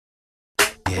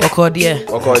Okodia.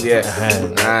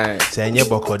 Say any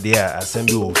Bokodia,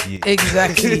 assembly of you.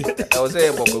 Exactly. I was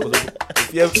saying Boko.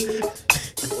 If you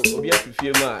have to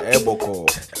fear my Boko.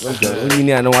 When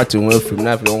you know what to work from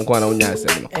now, you don't want to answer.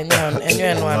 Exactly.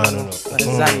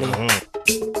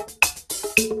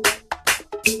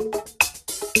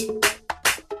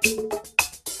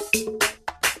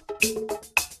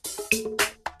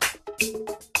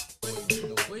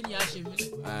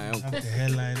 The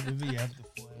hairline, you have the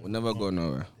We'll never go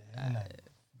nowhere.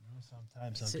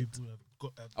 Sometimes some people have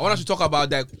got. I want us to talk about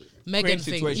that Meghan thing.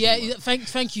 situation. Yeah,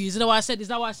 thank you. Is that what I said? Is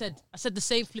that what I said? I said the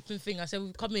same flipping thing. I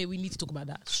said, come here, we need to talk about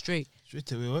that straight. Straight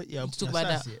away, what? Yeah, Let's talk about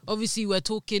that. Obviously, we're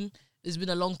talking. It's been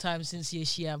a long time since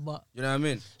Yeshia, but you know what I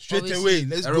mean? Straight away,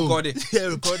 let's go. Record it. Yeah,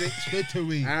 record it straight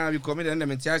away. We committed and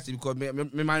because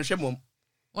me man shame.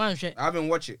 One shit. I haven't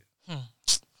watched it.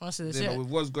 But with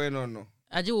what's going on now.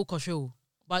 I just will show.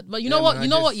 But you know what? You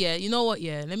know what?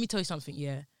 Yeah. Let me tell you something.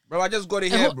 Yeah. Bro, I just got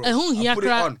it here, bro. I put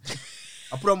it on.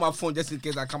 I put it on my phone just in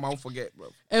case I come out and forget, bro.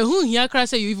 And who here can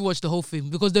say you even watch the whole film?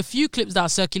 Because the few clips that are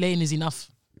circulating is enough.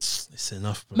 It's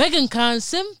enough, bro. Meghan can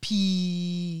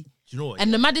simpy. You know what?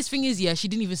 And the maddest thing is, she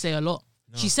didn't even say a lot.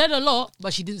 No. She said a lot,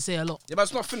 but she didn't say a lot. Yeah, but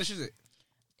it's not finished, is it?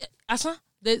 Asa?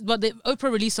 But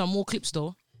Oprah released some more clips,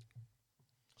 though.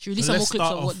 She released some more clips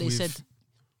of what they said.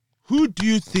 Who do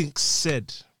you think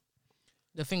said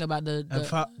the thing about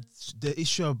the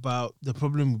issue about the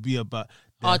problem would be about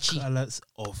the Archie.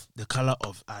 The color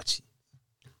of Archie?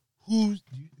 Who do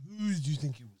you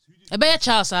think it was? I bet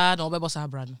Charles no boss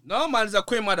brand. No man, it's a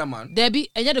queen mother, man. There be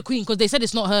and the queen because they said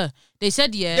it's not her. They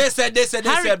said They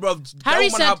said, bro.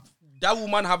 That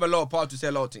woman have a lot of power to say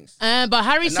a lot of things. But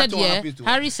Harry said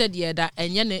Harry said that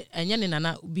and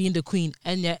Nana being the queen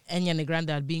and the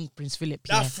granddad being Prince Philip.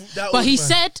 But he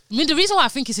said, the reason why I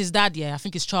think it's his dad, I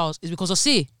think it's Charles, is because I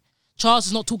see Charles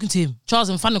is not talking to him. Charles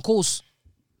and Fanny calls.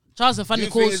 Charles and Fanny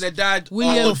calls. The dad?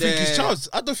 William. I don't think it's Charles.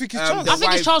 I think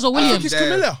it's Charles or William. I think it's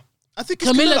Camilla. I think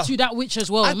it's Camilla to that witch as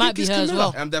well. It might be her as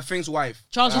well. The thing's wife.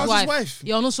 Charles' wife.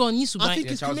 Yeah, also on Nisu. I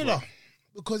think it's Camilla.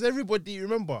 Because everybody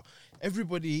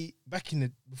back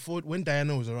in before when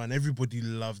Diana was around, everybody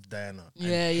loved Diana and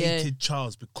hated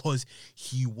Charles because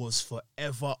he was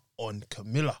forever on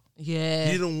Camilla. Yeah.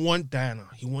 He didn't want Diana.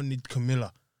 He wanted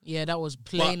Camilla. Yeah, that was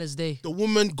plain as day. The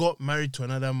woman got married to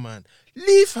another man.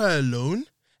 Leave her alone.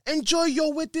 Enjoy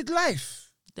your wedded life.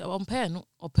 On pair, no?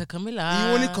 Or per Camilla.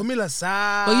 You wanted Camilla,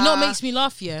 sir. But you know what makes me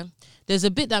laugh, yeah? There's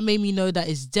a bit that made me know that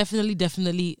it's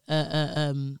definitely,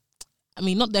 I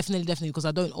mean, not definitely, because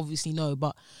I don't obviously know,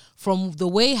 but from the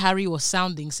way Harry was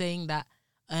sounding, saying that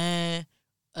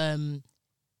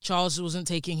Charles wasn't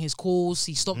taking his calls,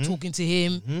 he stopped talking to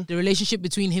him, the relationship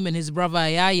between him and his brother,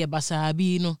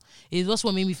 it was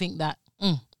what made me think that,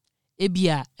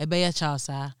 Ebeya Charles,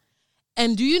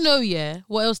 and do you know,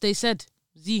 what else they said?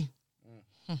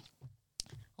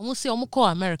 I'm going to say, I'm going to call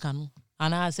America, no?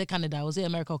 And I say Canada. I was say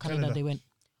America or Canada. They went.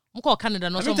 I'm going to call Canada.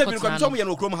 No, you told me you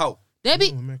know how.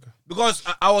 Debbie? Because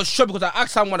I was sure because I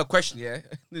asked someone a question,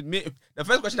 The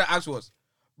first question I asked was,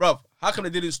 bro, how come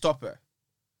they didn't stop her?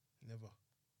 Never.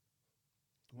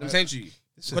 I'm saying to you.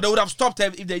 But they would have stopped her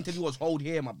if the interview was hold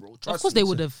here, my bro. Trust of course they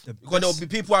would have. Because there would be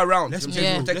people around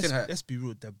protecting her. Let's be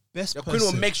real. The best person queen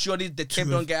will make sure the tape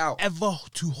don't get out. Ever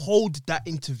to hold that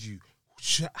interview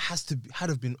had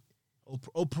have been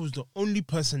Oprah was the only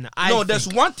person that I there's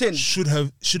one thing should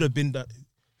have been that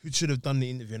who should have done the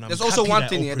interview. And there's also one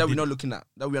thing that we're not looking at.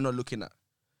 That we are not looking at.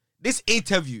 This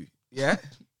interview,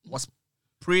 was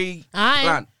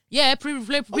pre-planned. Yeah,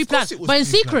 pre-planned, but in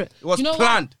secret. It was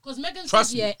planned. Because Meghan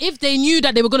said, if they knew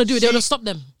that they were going to do it, they would have stopped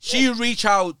them. She reached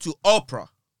out to Oprah.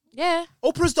 Yeah.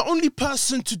 Oprah's the only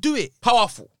person to do it.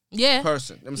 Powerful. Yeah.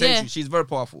 Person. I'm saying she's very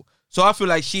powerful. So I feel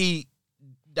like she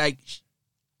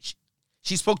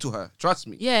spoke to her. Trust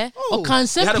me. Yeah.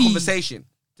 They had a conversation.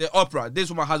 The Oprah, this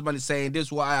is what my husband is saying. This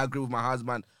is what I agree with my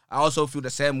husband. I also feel the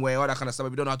same way. All that kind of stuff.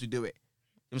 But we don't know how to do it.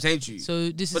 I'm saying to you. So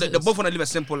this but is. They both want to live a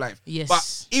simple life. Yes.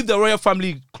 But if the royal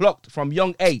family clocked from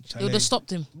young age, they would have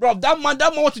stopped him. Bro, that man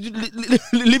wanted to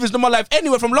live his normal life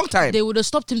anyway from a long time. They would have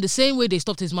stopped him the same way they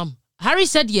stopped his mum. Harry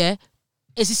said, he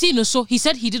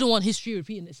said he didn't want history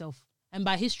repeating itself. And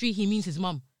by history, he means his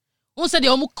mum. One said they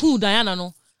almost cool Diana,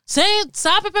 no. Say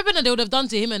they would have done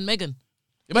to him and Meghan.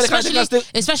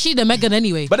 Especially the Meghan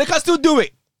anyway. But they can still do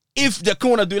it. If they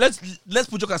can't want to do it, let's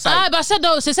put your aside. But I said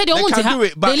they don't want to do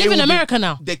it. But they live in America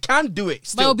now. They can't do it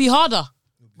still. But it'll be harder.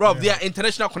 Bro, they are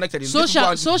international connected.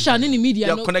 Social in the media.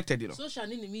 They are connected, Social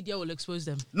in the media will expose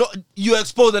them. No, you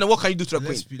expose them, and what can you do to the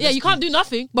queen? You can't do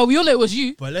nothing, but we all know it was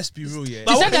you. But let's be real, She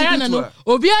said Diana, no.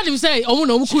 Obianim say, she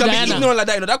can be ignorant like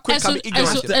that, that queen can be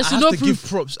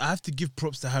ignorant. I have to give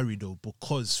props to Harry, though,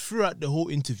 because throughout the whole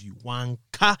interview,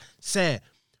 Wanka said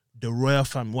the royal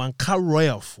family, Wanka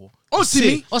royal for.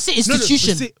 Say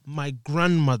institution. Say my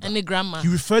grandmother. And the grandma. He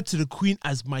referred to the queen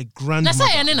as my grandmother.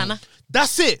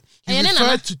 That's it. He Nana.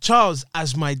 referred to Charles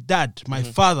as my dad, my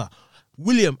father,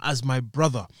 William as my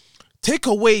brother. Take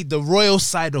away the royal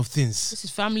side of things. This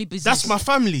is family business. That's my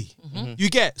family. You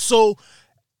get? So,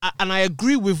 and I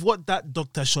agree with what that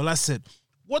Dr. Shola said.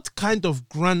 What kind of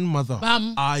grandmother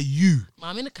are you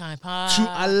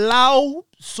to allow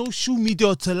social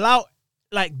media, to allow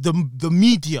like the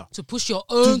media to push your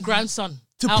own grandson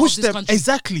to out push of this them country.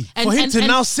 exactly for him to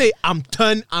now say I'm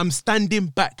standing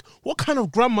back? What kind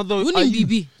of grandmother are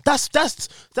you? That's that.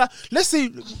 Let's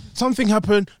say something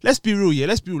happened. Let's be real, yeah.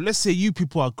 Let's say you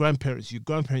people are grandparents. Your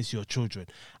grandparents, your children,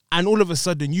 and all of a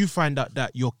sudden you find out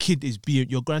that your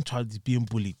grandchild is being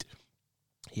bullied.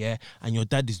 Yeah, and your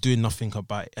dad is doing nothing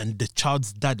about it, and the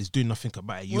child's dad is doing nothing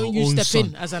about it. Your own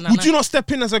son. Would you not step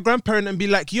in as a grandparent and be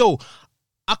like, yo,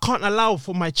 I can't allow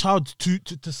for my child to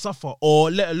suffer,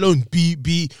 or let alone be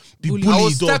bullied. I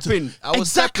was stepping,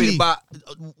 but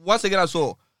once again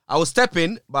I was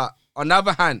stepping, but on the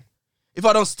other hand, if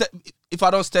I don't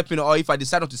step in, or if I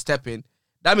decide not to step in,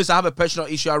 that means I have a personal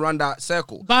issue around that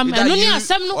circle. You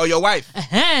or your wife,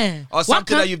 or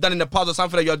something that you've done in the past, or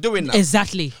something that you're doing now.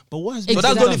 Exactly. But that's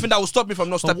the only thing that will stop me from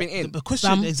not stepping in. The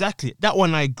question, exactly, that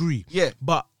one I agree. Yeah,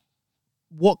 but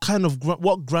what kind of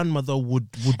what grandmother would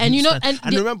and you know stand?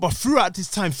 And remember throughout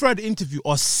the interview,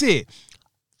 or say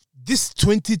this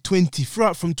 2020,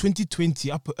 throughout from 2020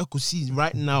 up at Echo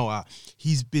right now,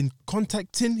 he's been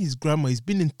contacting his grandma. He's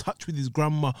been in touch with his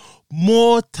grandma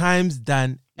more times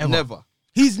than ever. Never.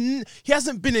 He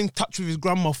hasn't been in touch with his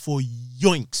grandma for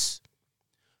yoinks.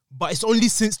 But it's only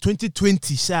since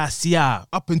 2020,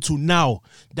 up until now,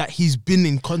 that he's been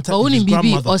in contact with his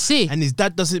grandmother. And his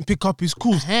dad doesn't pick up his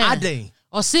calls. Are they?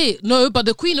 Or say, no, but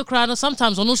the Queen of Crown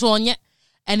sometimes on also on yet.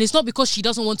 And it's not because she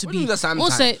doesn't want to be.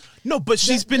 No, but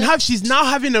she's now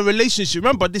having a relationship.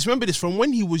 Remember this from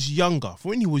when he was younger.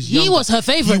 He was her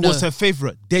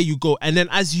favorite. There you go. And then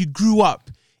as he grew up,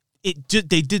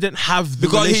 they didn't have the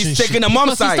because relationship. He's taking the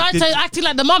mom's side. He started acting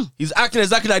like the mom. He's acting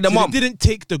exactly like the mom. They didn't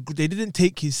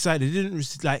take his side. They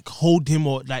didn't like hold him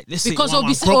or like let's because say all of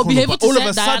a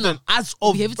sudden, as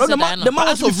of the mom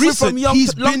was free from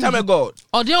long time ago.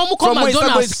 Or they almost from when he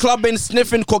started his clubbing,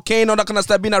 sniffing cocaine, all that kind of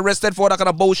stuff, being arrested for all that kind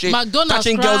of bullshit,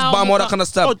 touching girls' bum, all that kind of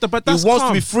stuff. But he wants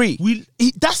to be free.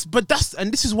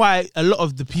 And this is why a lot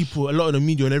of the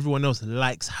media and everyone else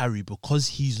likes Harry, because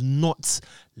he's not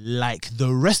like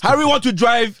the rest. Harry wants to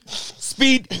drive,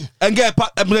 speed, and get a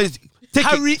ticket.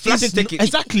 Harry is ticket.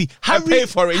 Exactly. Harry pay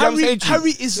for it. Harry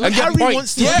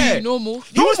wants to be normal.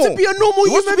 He wants to be a normal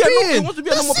human being. He wants to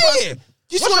be a normal person.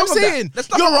 You see what I'm saying? There's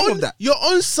nothing wrong with that. Your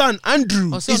own son,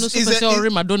 Andrew, is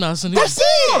McDonald's. That's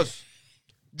it.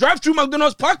 Drive through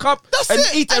McDonald's, park up, and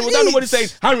eat, and without nobody saying,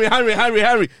 Harry. You know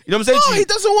what I'm saying? No, he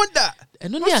doesn't want that. He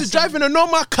wants to drive in a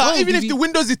normal car, even if the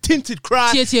windows are tinted,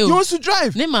 he wants to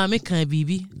drive.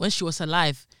 When she was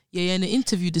alive, in the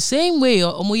interview, the same way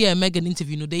Meghan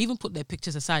interview, they even put their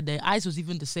pictures aside. Their eyes was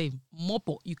even the same.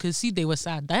 Mopo, you can see they were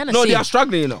sad. Diana they are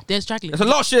struggling, They're struggling. There's a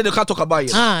lot of shit they can't talk about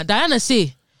yet. Diana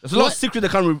say. There's a lot of secret they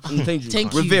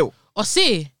can't reveal. Or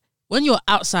say, when you're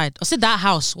outside, or say that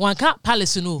house, one cat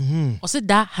palace, or say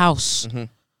that house,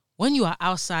 when you are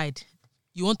outside,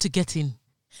 you want to get in.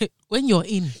 When you're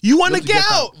in, you want to get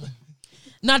out.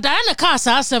 Now Diana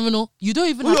Casa seminal, you don't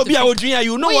even have to.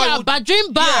 You know what? But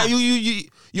dream bad. Yeah,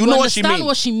 you know what she mean.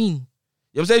 What she mean? You know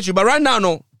what I'm saying? But right now,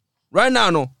 no. And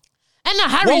now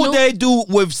Harry, what would they do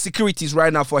with securities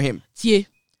right now for him? Yeah,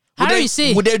 Harry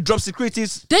say, would they drop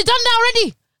securities? They done that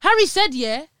already. Harry said,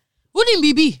 wouldn't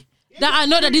be that I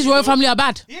know that this royal family are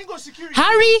bad. He ain't got security.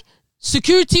 Harry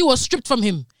security was stripped from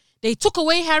him. They took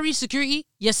away Harry's security.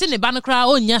 Yes, in the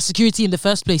Banakra security in the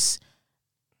first place.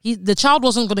 The child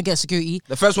wasn't going to get security.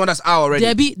 The first one that's out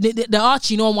already. The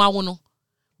Archie,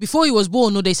 before he was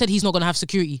born, they said he's not going to have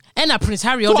security. And Prince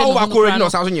Harry, girl. He ain't got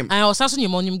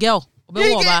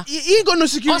no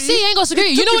security. He ain't got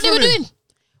security. You know what they were doing?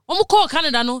 I'm call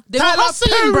Canada, no. They were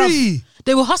hustling, bro.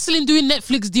 They were hustling, doing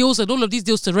Netflix deals and all of these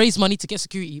deals to raise money to get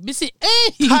security.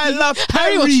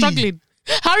 Harry was struggling.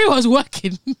 Harry was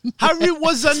working. Harry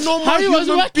was a normal human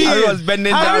being. Harry was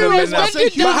bending down. But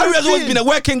Harry has always been a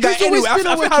working guy anyway. I think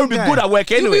Harry would be good at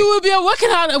work anyway. He will be a working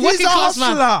class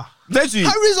man.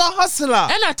 Harry's a hustler.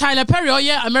 And Tyler Perry, oh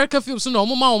yeah, American films, no,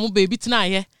 mama, baby tonight,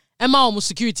 yeah. And my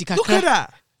security. Look at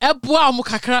that.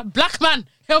 Black man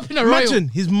helping a royal. Imagine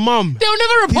his mum. They'll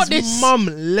never report this. His mum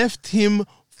left him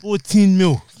 14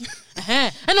 mil.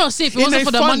 And I'll say if it wasn't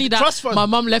for the money that my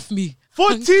mum left me.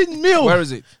 14 mil. Where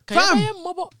is it? Fam.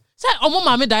 Say,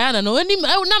 Mama Diana, no.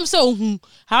 I'm so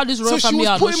how this royal family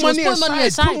are. She was putting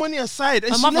money aside,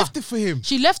 and she left it for him.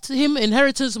 She left him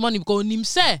inheritance money because him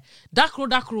say Dakro.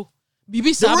 The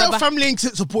royal family ain't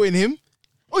supporting him.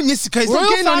 Oh, Jessica, he's not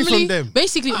getting money from them.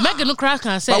 Basically, Meghan no crack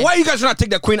can say. But why are you guys trying to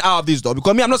take the queen out of this though?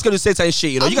 Because me, I'm not going to say such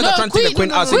shit. You know, you guys are trying to take the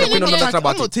queen out. Say the queen, I'm not talking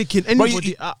about it. I'm not taking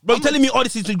anybody out. But you're telling me all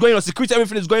this is going on, security,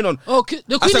 everything is going on. Okay,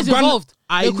 the queen is involved.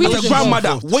 The queen is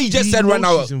grandmother. What you just said right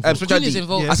now,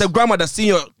 as a grandmother, seeing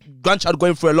your grandchild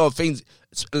going through a lot of things,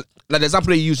 like the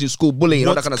example you use in school, bullying,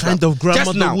 all that kind of stuff. What kind of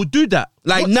grandmother would do that?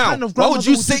 Like now, why would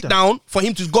you sit down for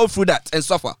him to go through that and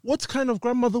suffer? What kind of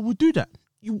grandmother would do that?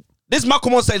 This is my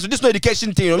common sense. This is no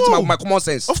education thing. This is my common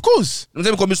sense. Of course. I'm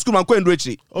saying because school, I'm going to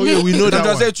it. Oh yeah, we know that.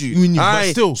 But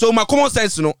still. So my common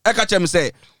sense, you know, I catch him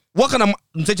say, what kind of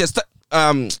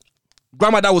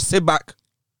grandmother will sit back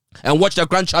and watch their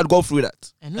grandchild go through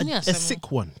that? A sick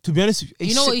one. To be honest with you,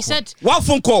 you know what he said? One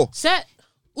phone call. Said.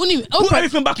 Put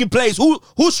everything back in place. Who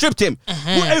stripped him? Put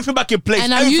everything back in place.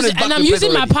 And I'm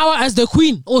using my power as the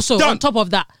queen also on top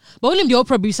of that. But only the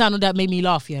Oprah Bissano that made me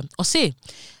laugh, yeah. Or say,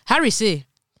 Harry say,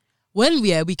 when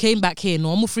we came back here,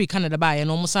 no, I'm free Canada by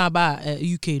and almost about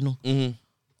UK, no.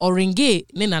 Orenge,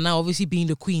 Nana obviously being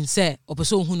the queen, say, or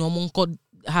person who no could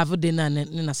have a dinner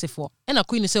and say for. And a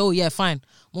queen say, oh yeah, fine,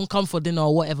 won't come for dinner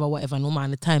or whatever, no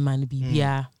man, the time man be.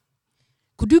 Yeah.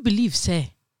 Could you believe,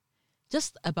 say,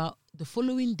 just about the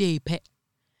following day,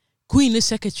 Queen is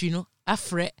secretary, no,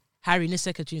 Afre, Harry is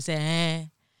secretary, say,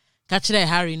 catch that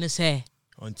Harry is say,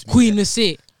 Queen is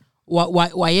say.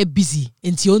 Why you busy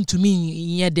until to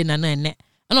me and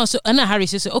also Anna Harry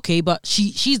says okay, but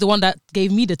she's the one that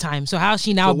gave me the time, so how's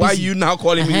she now so busy? Why are you now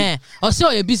calling me? Also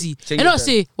you're busy. And I'll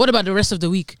say what about the rest of the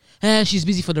week? She's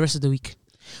busy for the rest of the week,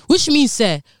 which means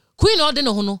Queen or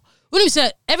no. When we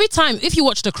said every time if you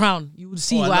watch The Crown, you will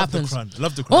see what happens. I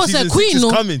love The Crown. Season Queen is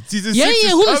coming. Season 6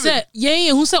 is coming.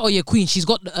 Who said oh yeah, Queen, she's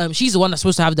got she's the one that's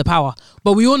supposed to have the power.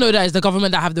 But we all know that it's the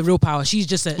government that have the real power. She's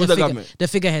just the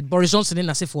figurehead. Boris Johnson in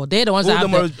Asifo. They're the ones that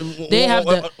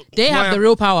have the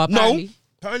real power apparently.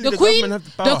 No.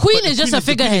 The Queen is just a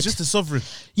figurehead. She's just a sovereign.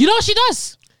 You know what she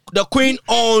does? The Queen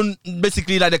on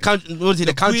basically like the country,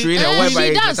 the country. She does.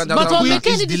 But the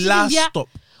Queen is the last stop.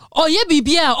 Oh yeah,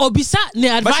 BBL or Bisa ne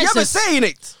advices. But she have a say in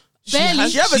it. She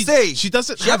have a say. She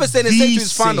doesn't. She have a say in the say to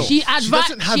his panel. She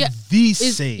doesn't have the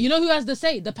say. You know who has the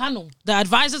say? The panel, the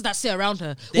advisors that sit around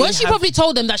her. When she probably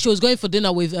told them that she was going for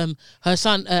dinner with her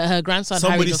son, her grandson.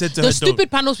 Somebody Harry, said to the her,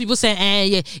 stupid panels people say,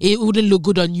 yeah, it wouldn't look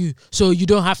good on you, so you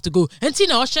don't have to go. And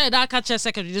Tina, I'll share that catch her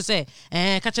secretary just say,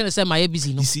 catch her say my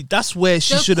busy. No, you see, that's where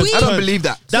she should have. I don't believe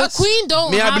that. The Queen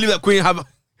don't. I believe the Queen have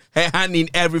her hand in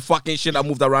every fucking shit that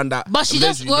moved around that. But she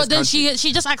just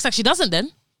she just acts like she doesn't then.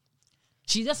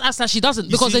 She just acts like she doesn't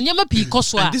because then and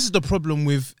this is the problem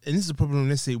with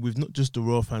let's say with not just the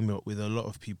royal family but with a lot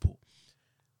of people.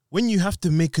 When you have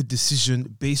to make a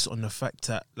decision based on the fact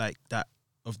that like that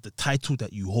of the title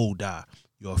that you hold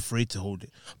you're afraid to hold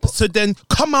it. But so then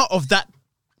come out of that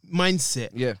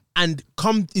mindset and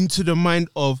come into the mind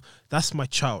of that's my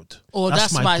child. Or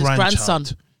that's my grandson.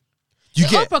 You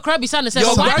get Oprah Krabby son said,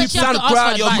 your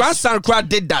grandson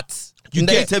did that. In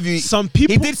the interview, some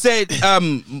people he did say,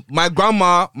 my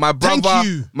grandma, my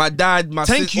brother, my dad, my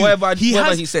sister, whoever he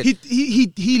said.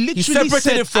 He literally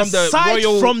separated from the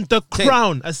royal from the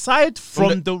crown. Aside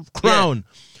from the crown,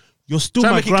 you're still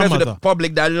my grandmother. To the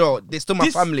public that they're still my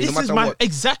family, no matter what.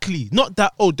 Exactly. Not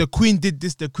that the queen did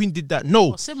this, the queen did that.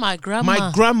 No. Say my grandma. My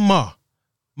grandma.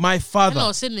 My father.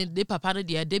 No, saying the papa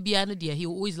he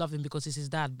will always love him because it's his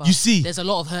dad. But you see, there's a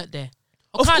lot of hurt there.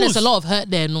 There's a lot of hurt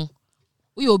there, no.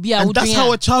 And that's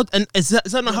how a child, and is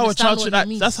that not how a child should act?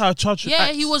 That's how a child should act.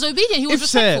 Yeah, he was obedient. He was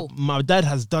respectful. If my dad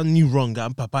has done me wrong,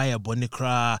 and papaya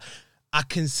bonikra, I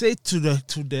can say to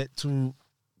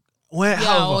where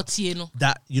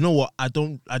that you know what I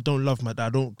don't love my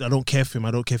dad. I don't care for him.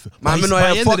 I don't care for him. But by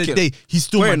the end of the day, he's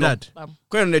still my dad.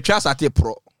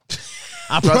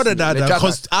 I prodded that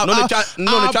because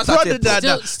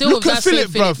look at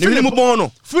Philip, bro.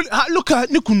 Look at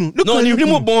Nikunu.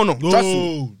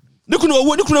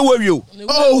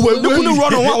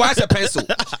 Run on why is a pencil?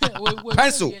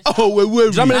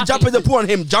 Jumpers they put on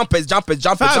him. Jumpers. Just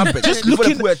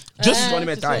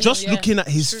looking at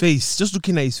his face. He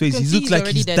looks like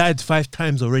he's died 5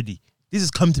 times already. This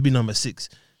has come to be number 6.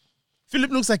 Philip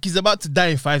looks like he's about to die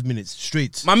in 5 minutes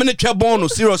straight. My minute born,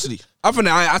 seriously. After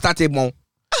I started born.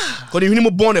 Because you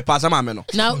need born a pass, I'm now,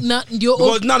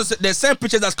 because now the same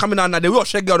pictures that's coming out now, they will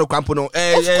shake out the camp. Of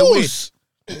course.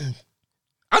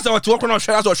 As I was walking on,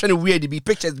 I was showing weird. Be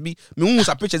pictures be me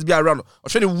pictures be around. Or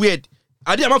showing weird.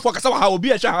 I didn't have focus how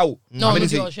be a share how. No,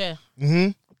 it's share.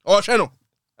 Oh, share no.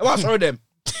 I was sorry them.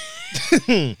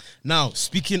 Now,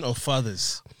 speaking of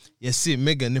fathers, you see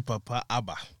Megan and Papa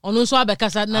Abba. On also Abba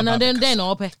Casa then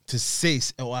open. To say,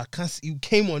 I can't. You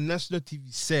came on national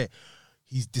TV, said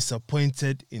he's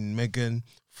disappointed in Megan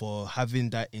for having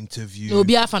that interview.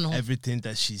 Everything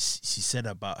that she said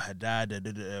about her dad,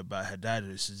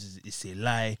 is a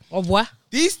lie. Of what?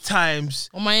 These times,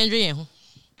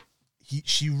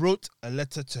 she wrote a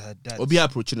letter to her dad. Obi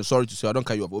approach, sorry to say, I don't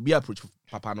care you up. Obi approach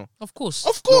Papa no. Of course.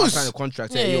 No, sign a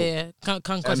contract. Yeah.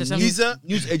 He's a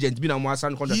news agent. Been on one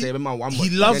sign contract. He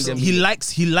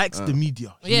likes the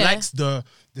media. He likes the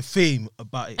fame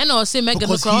about it. And also Megan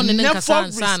McCrown and then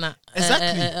Sana.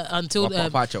 Exactly. Until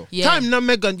time now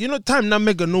Megan. You know time now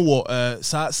Megan know what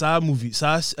sa movie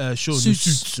show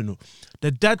Suits. You know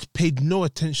the dad paid no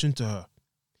attention to her.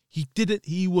 He didn't.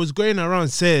 He was going around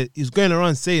saying,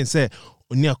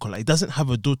 Onyeka, he doesn't have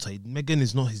a daughter. Megan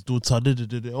is not his daughter.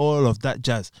 All of that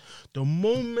jazz. The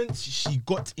moment she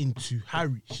got into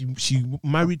Harry, she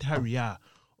married Harry.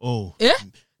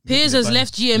 Piers has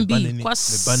left GMB.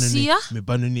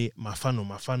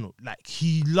 Mafano. Like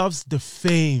he loves the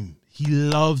fame. He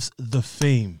loves the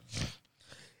fame.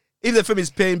 If the fame is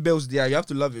paying bills there, you have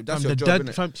to love it. That's your job,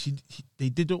 innit? They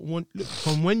didn't want. Look,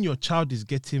 from when your child is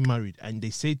getting married and they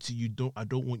say to you, I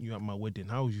don't want you at my wedding.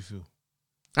 How would you feel?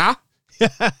 Huh?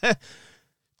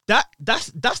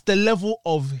 That's the level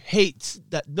of hate,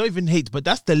 that not even hate, but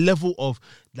that's the level of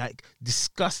like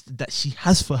disgust that she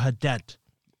has for her dad.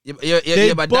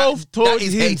 They but both told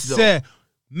him, hate, say,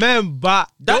 man,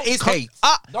 but that is hate.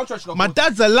 Don't trust my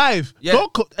dad's alive. Yeah.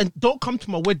 Don't come to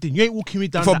my wedding. You ain't walking me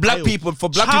down. For black people,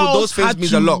 those things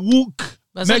mean a lot. Walk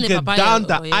Megan down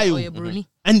the aisle,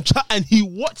 and he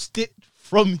watched it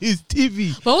from his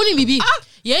TV. But only maybe.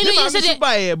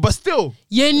 But still,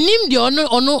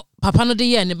 Papa no de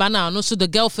year and banana, so the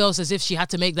girl feels as if she had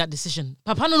to make that decision.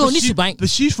 Papa no need to bank. But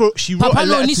she wrote a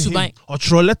letter to him. Or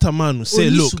throw a letter man say,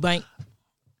 look,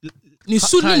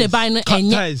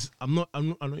 ties. I'm not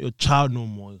your child no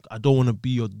more. I don't want to be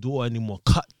your daughter anymore.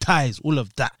 Cut ties, all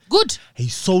of that. Good. He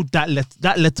sold that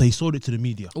letter. He sold it to the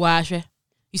media. Wow,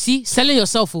 you see, selling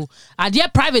yourself. Dear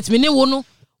private, me no no.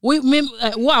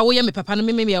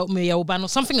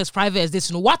 Something as private as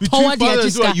this. What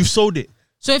you've sold it.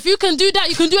 So if you can do that,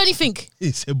 you can do anything.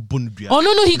 It's a bundria. Oh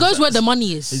no, he goes where the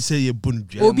money is. It's a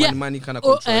bundria. Money kind of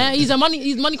control. He's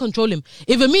money control him.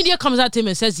 If a media comes at him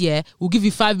and says, "Yeah, we'll give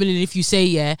you 5 million if you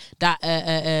say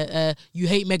that you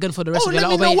hate Megan for the rest of your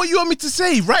life." Let me know what you want me to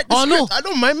say. Write the script. No. I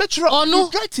don't mind. Metro. Oh no,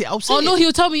 write it. I'll say it. Oh no,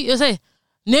 he'll tell me. He'll say,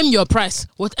 "Name your price.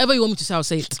 Whatever you want me to say, I'll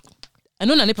say it." I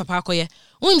know na papa akoye.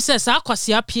 When he says,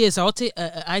 "Akwasi PS, I'll take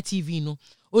ITV no."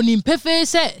 Onimpefe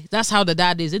say that's how the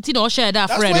dad is. It's not share that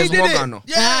friend. That's why he did it.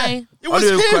 Yeah, it was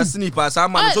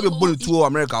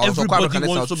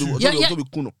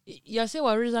him. Yeah, say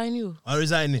what resign you. I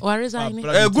resign.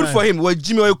 Good for him. Well,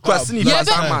 Jimmy,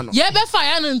 yeah, be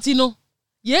fire Nintino.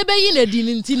 Yeah, be in a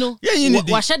Nintino. Yeah, you need.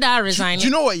 What should I resign? Do you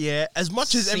know what? Yeah, as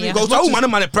much as every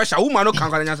pressure,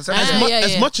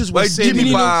 as much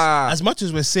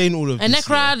as we're saying all of this, and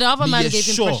the other man gave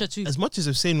him pressure too. As much as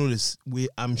we're saying all this,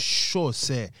 I'm sure,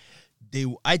 say they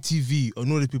will ITV or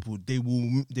no other people. They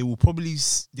will probably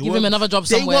give him another job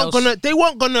somewhere else. They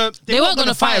weren't gonna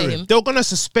fire him. They were gonna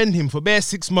suspend him for bare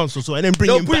 6 months or so, and then bring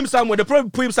him back. They'll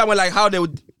put him somewhere like how they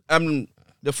would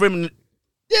the frame.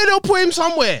 Yeah, they'll put him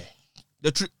somewhere.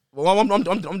 I'm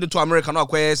the two American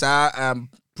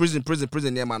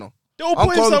prison yeah, man. They'll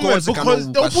put him somewhere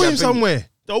because they'll put him somewhere.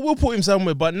 They will put him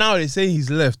somewhere, but now they're saying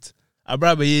he's left.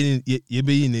 Let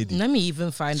me even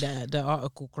find the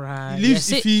article.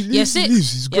 If he leaves,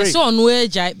 it's great. Yes, on where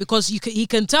because he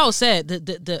can tell. Say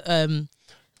the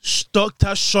Dr.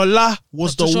 Shola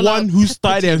was Dr. the Shola one who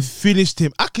started and finished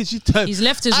him. How can you tell? He's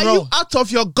left his role. Are you out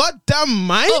of your goddamn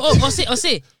mind?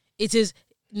 Say it is.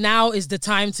 Now is the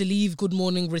time to leave Good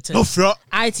Morning Britain.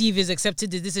 ITV has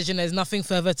accepted the decision. There's nothing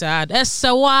further to add.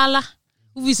 Esawala.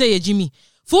 Who we say, Jimmy?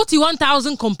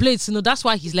 41,000 complaints. That's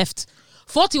why he's left.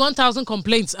 41,000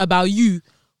 complaints about you.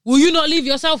 Will you not leave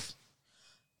yourself?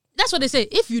 That's what they say.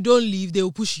 If you don't leave, they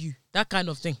will push you. That kind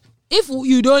of thing. If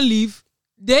you don't leave,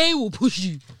 they will push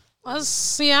you.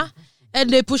 And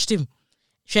they pushed him.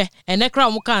 And that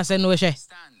crowd can't say no. That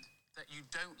you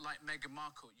don't like Meghan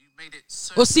Markle. Made it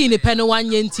so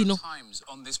times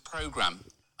on this program.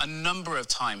 a number of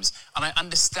times, and I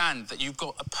understand that you've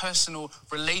got a personal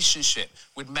relationship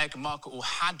with Meghan Markle or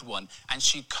had one, and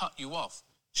she cut you off.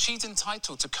 She's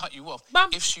entitled to cut you off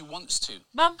if she wants to.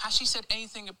 Has she said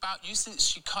anything about you since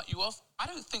she cut you off? I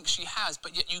don't think she has,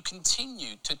 but yet you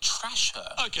continue to trash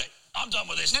her. Okay, I'm done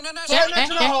with this. No.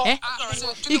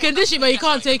 You can dish it, but you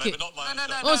can't take it. No.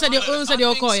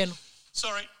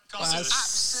 Sorry, can't say this.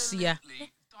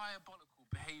 Absolutely diabolical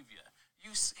behaviour.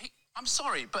 I'm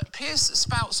sorry, but Piers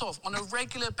spouts off on a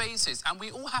regular basis, and we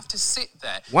all have to sit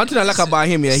there. One thing I like about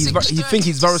him, he thinks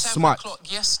he's very smart.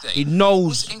 He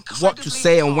knows what to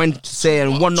say and when to say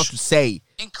and what not to say.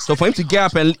 So for him to get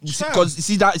up and because you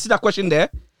see that question there,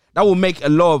 that will make a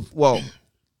lot of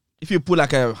if you put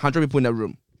like 100 people in a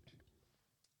room,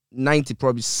 90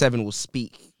 probably 7 will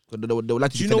speak. They would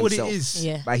like to defend themselves. What it is?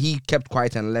 Yeah. But he kept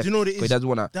quiet and left. Do you know what it is? He doesn't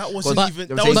wanna. That wasn't even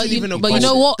a question. But you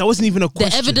know what? That wasn't even a question.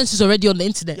 The evidence is already on the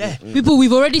internet. Yeah. People,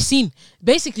 we've already seen.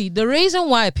 Basically, the reason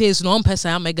why Piers no one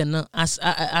person Meghan as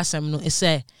is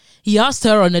he asked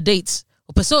her on a date.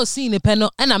 Person seen a panel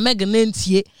and a Meghan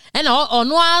nentie and no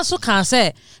also can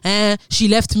say she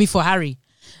left me for Harry.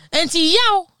 And he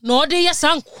no de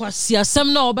yasan kwasi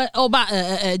asem na oba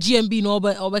GMB no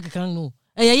oba kan no.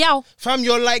 Fam,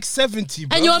 you're like 70,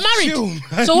 bro. And you're married.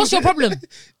 Chill, so what's your problem?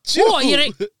 Chill.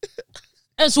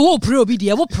 And so what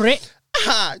pray?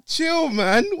 Chill,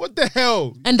 man. What the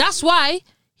hell? And that's why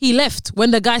he left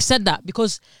when the guy said that,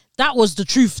 because that was the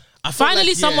truth.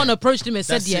 Finally, someone approached him and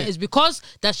said, it's because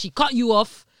that she cut you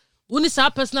off. When it's our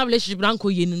personal relationship, that's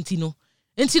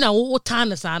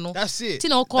it.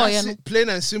 Plain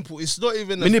and simple. It's not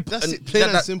even that's it. Plain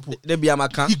and simple.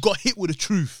 He got hit with the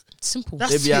truth. Simple.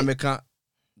 That's it.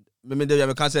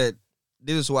 Said,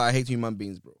 this is why I hate human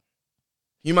beings, bro.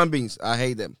 Human beings, I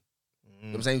hate them.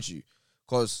 I'm saying to you.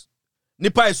 Because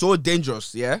Nipa is so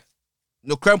dangerous, yeah?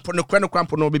 No cramp, no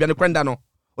baby, no crandano.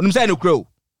 I'm saying no crow.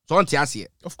 So on Tiasia.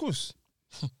 Of course.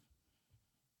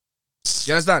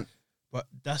 You understand? But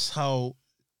that's how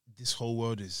this whole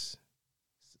world is.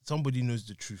 Somebody knows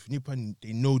the truth. Nipa,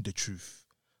 they know the truth.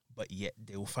 But yet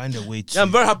they will find a way to. Yeah,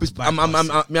 I'm very happy.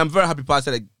 I'm very happy,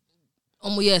 Pastor.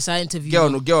 Yes, I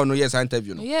interviewed. Girl, no, yes, I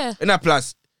interviewed. No. Yeah. And that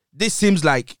plus, this seems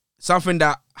like something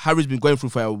that Harry's been going through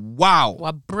for a while.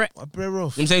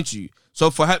 I'm saying to you.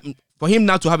 So for him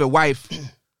now to have a wife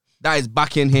that is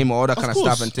backing him or all that kind of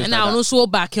stuff and things and like that. Also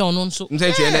back here on also. I'm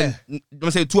saying to you, and then I'm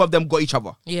saying 2 of them got each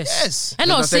other. Yes.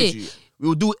 And I'll say we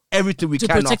will do everything we to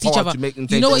can protect each other. To make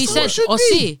you know what he said? Or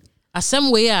say, a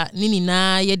some way nini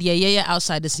na ye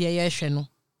outside the CIA no.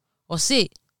 Or say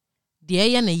the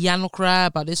yano cry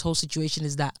about this whole situation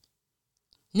is that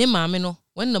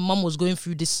when the mom was going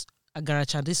through this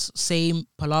agaracha, this same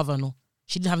palaver,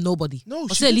 she didn't have nobody. No,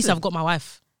 she at least I've got my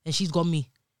wife and she's got me.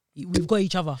 We've got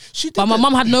each other. But my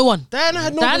mom had no one. Diana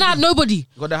had nobody.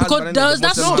 Because there was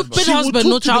that stupid husband,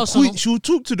 no child. She will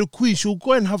talk to the queen. She will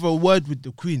go and have a word with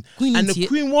the queen. And the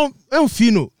queen won't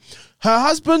feel. Her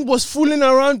husband was fooling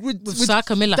around with that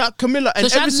Camilla. And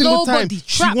so every single time trapped.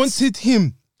 she wanted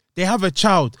him. They have a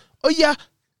child. Oh yeah,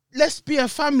 let's be a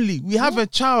family. We have a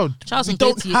child. We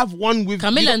don't have one with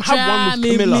Camilla.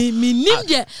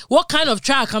 What kind of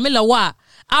child Camilla was?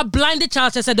 I blinded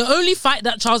Charles. I said the only fight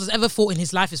that Charles has ever fought in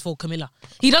his life is for Camilla.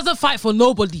 He doesn't fight for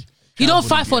nobody. He don't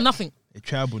fight for nothing.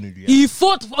 He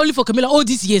fought only for Camilla all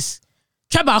these years.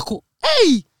 Trabako.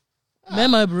 Hey!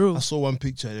 Remember, bro. I saw one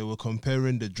picture. They were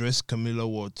comparing the dress Camilla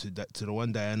wore to the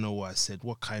one Diana wore. I said,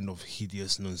 what kind of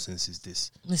hideous nonsense is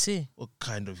this? Let me see. What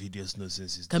kind of hideous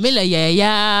nonsense is this?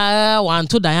 Camilla, one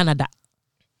to Diana that.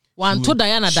 One to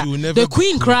Diana that. The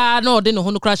queen cried. No, didn't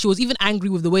know cry. She was even angry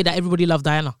with the way that everybody loved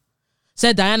Diana.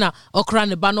 Said Diana, okra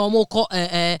ne ba no mo call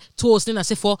toast ni na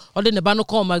se for or the ba no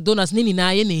call McDonald's ni na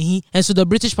ye ne. And so the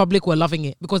British public were loving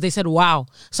it because they said, wow,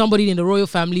 somebody in the royal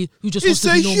family who just wants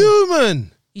to be normal. It's a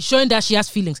human. He's showing that she has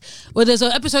feelings. Well, there's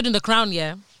an episode in The Crown,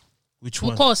 yeah. Which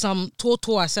one? We call some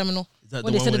tour seminal.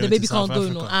 When they said that the baby can't go,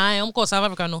 no. I'm called South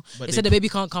Africa, no. They said the baby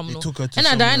can't come, no.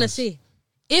 And Diana say,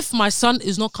 if my son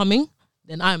is not coming,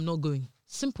 then I am not going.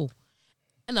 Simple.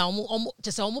 And I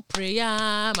just pray,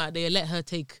 they let her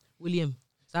take William.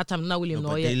 That time, not William,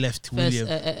 but they left William.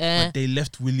 But they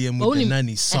left William with the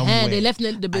nanny somewhere. They left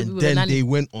the baby and with then the nanny. They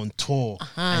went on tour,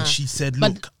 and she said,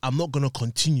 "Look, I'm not gonna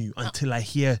continue until I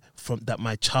hear from that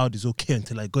my child is okay.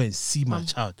 Until I go and see my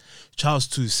child." Charles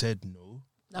too said, "No,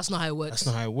 that's not how it works. That's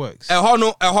not how it works." There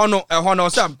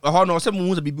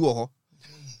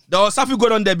was something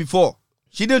going on there before.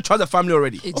 She didn't trust the family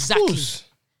already.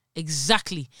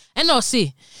 Exactly. And I'll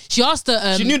say she asked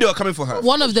the. She knew they were coming for her.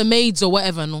 One of the maids or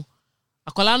whatever, no.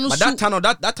 But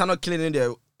that Tano killing in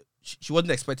there, she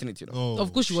wasn't expecting it, you know.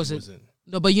 Of course she wasn't.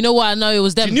 No, but you know what? I know it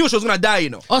was them. She knew she was gonna die, you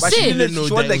know. But she didn't know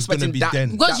she wasn't expecting that.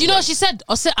 Because you know what she said?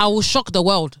 I said I will shock the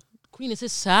world. Queen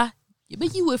says, sir, you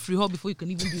bet you were free her before you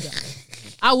can even do that.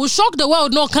 I will shock the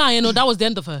world. No, can you know that was the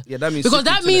end of her. Yeah, that means because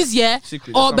that means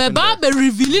or be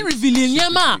revealing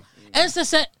yeah and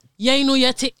say yeah you know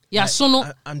yet yeah so no.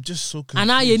 I'm just so confused.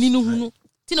 And I you know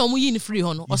Tina omu yin free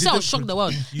her no. Or say I will shock the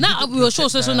world. Now we will show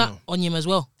so na on him as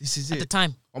well. This is at the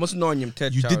time. Almost know on him.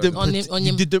 You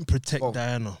didn't protect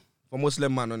Diana. For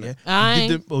Muslim man on it.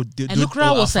 And no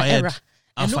crowd was an error.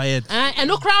 And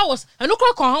no crowd was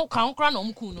can't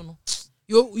no.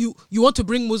 You want to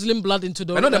bring Muslim blood into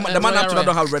the... I know the man up to now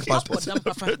don't have red passport.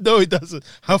 No, he doesn't.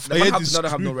 The man up to now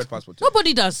have no red passport.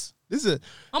 Nobody does. Listen.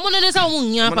 I'm on this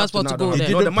passport to go there.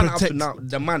 No, the man up to now,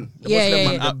 the Muslim man.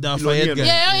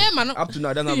 Yeah, man. Up to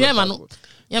now, doesn't have red passport.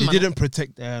 You didn't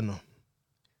protect Diana.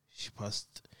 She passed.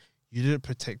 You didn't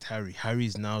protect Harry. Harry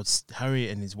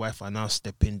and his wife are now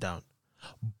stepping down.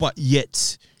 But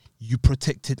yet, you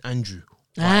protected Andrew.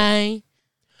 Aye.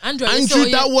 Andrew,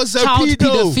 that was a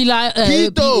pedo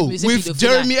with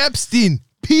Jeremy Epstein,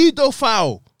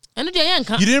 pedophile.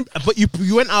 You didn't, but you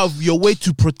went out of your way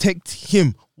to protect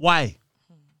him. Why?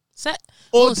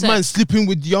 Old man sleeping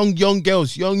with young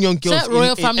girls.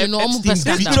 Royal family, no This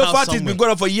pedophile has been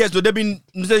going on for years. So they've been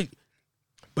saying,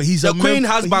 but he's the Queen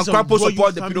husband. Crapo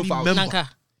support the pedophile.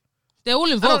 They're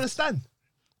all involved. I don't understand.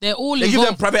 They're all they involved. give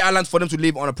them private islands for them to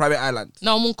live on a private island.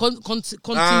 Now, continue.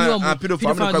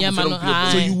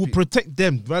 So you will protect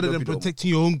them rather than protecting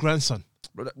your own grandson.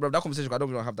 Bro, that conversation, I don't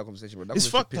even have that conversation, bro. It's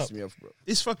fucked up. Me off, bro.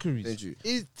 It's fuckery. Thank you.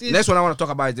 Next one I want to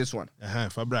talk about is this one.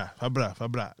 Fabra.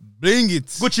 Bring it.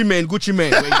 Gucci man. Wait.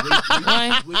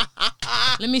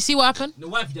 Let me see what happened. The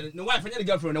wife, I need a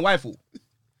girlfriend, the wife.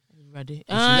 Ready.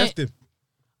 She left him.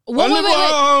 Wait.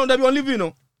 That be on leave, you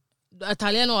know.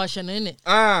 Italiano or Chanel.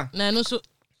 No, so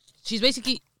she's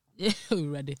basically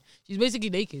ready. She's basically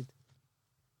naked.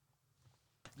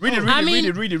 Read it.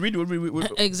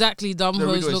 Exactly, dumb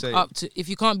hoes look up to. If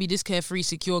you can't be this carefree,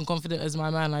 secure, and confident as my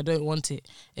man, I don't want it.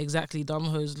 Exactly, dumb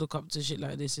hoes look up to shit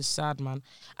like this. It's sad, man.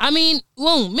 I mean,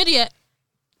 Midia,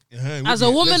 as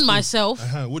a woman myself,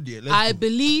 I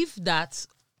believe that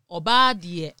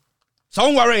Obadiah.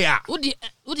 Don't worry, yeah. We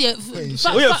are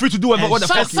free to do what the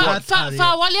fuck you want.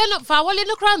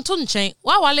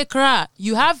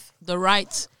 You have the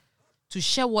right to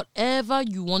share whatever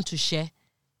you want to share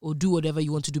or do whatever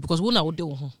you want to do because we're not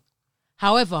do.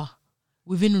 However,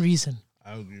 within reason.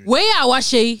 I agree.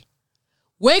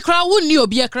 Where crowd wouldn't you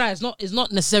be a cry? It's not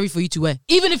necessary for you to wear.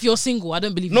 Even if you're single, I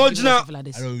don't believe no, you like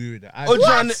this. I don't agree with that.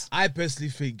 I personally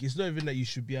think it's not even that you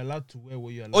should be allowed to wear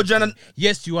what you're allowed to wear.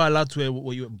 Yes, you are allowed to wear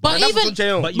what you but even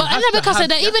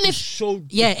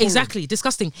exactly.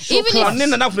 Disgusting. Even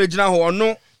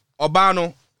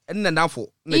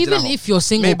if you're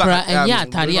single, and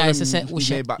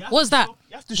what's that?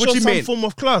 You have to show some form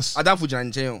of class.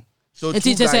 So and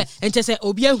say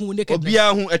obia hu naked.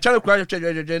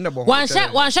 One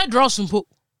shot draw some po.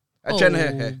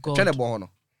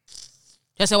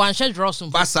 Just one shot draw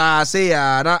some. Basa say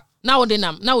na. Now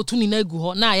now tuni na gu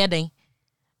ho na ya den.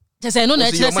 Just say no na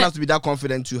you have to be that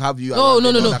confident to have you. No,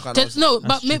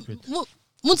 but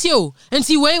Muntio, and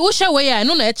see we share way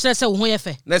no na ekire say wo ho ye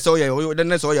fe. Let's all ya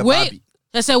Barbie.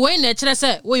 Just say we na ekire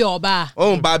say we your ba.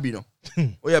 Oh Barbie no.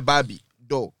 Oh ya Barbie.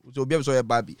 So be able to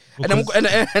Barbie. And I'm just to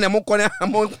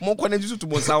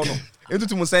Monsao no. Into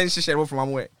to Monsan share from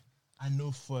amway. I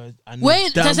know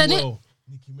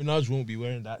Nicki Minaj won't be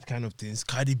wearing that kind of things.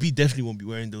 Cardi B definitely won't be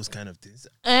wearing those kind of things.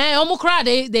 Omokra,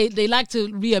 they like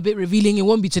to be a bit revealing. It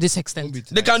won't be to this extent.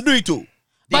 They can do it too.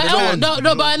 But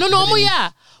no,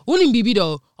 yeah. Wouldn't be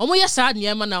though. Sad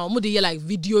nyama now. They like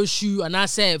video shoot and I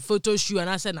say photo shoot and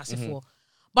I say for.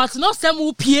 But not some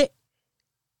who pay.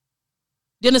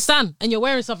 Do you understand? And you're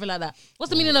wearing something like that.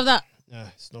 What's the meaning of that? Yeah,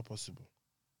 it's not possible.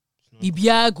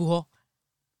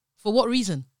 For what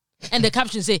reason? And the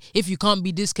caption say, if you can't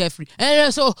be this carefree.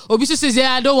 And so Obisu says,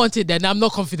 yeah, I don't want it then. I'm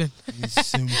not confident.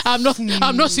 I'm not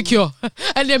secure.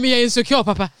 And then me insecure,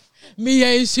 Papa.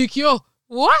 Me insecure.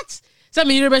 What? So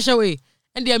me rebel way.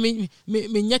 And then me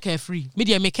carefree.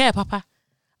 Me care, Papa.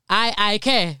 I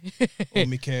care. Oh,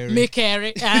 me care. Me care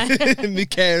it. Me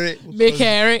care it. Me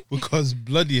care it. Because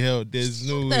bloody hell, there's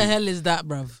no. What the hell is that,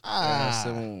 bruv?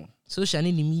 Social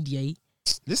in the media.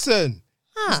 Listen,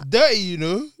 it's dirty, you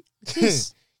know.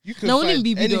 You can find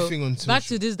anything on social. Back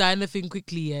to this Diana thing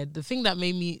quickly. Yeah, the thing that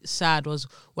made me sad was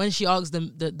when she asked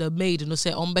the maid,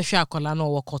 say, "Ombesha Akwalano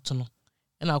or Kotono,"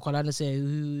 and Akwalano say,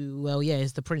 "Well, yeah,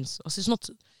 it's the prince." I said, "It's not.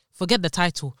 Forget the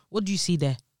title. What do you see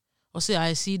there?" I say,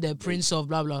 "I see the prince of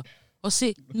blah blah." I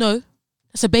say, "No,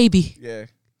 that's a baby. Yeah,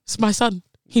 it's my son."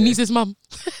 He needs his mom.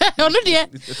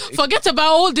 Forget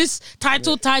about all this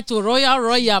title,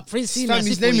 royal, prince.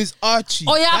 His name is Archie.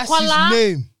 Oh yeah, that's his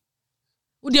name.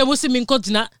 Udia musi minko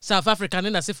South Africa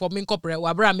nena se for minko pre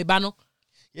wabra mibano.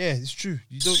 Yeah, it's true.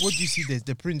 You don't. What do you see? There's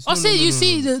the prince. No, you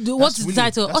see what's the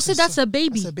title? That's a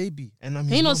baby. That's a baby, and I'm.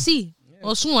 You know, see.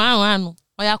 Osun anu.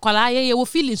 Oya kwala ye wo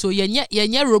feeling so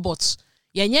yenye robots.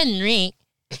 Yenye nre.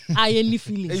 Any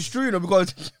feelings. It's true,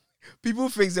 because people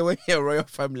think that when you're a royal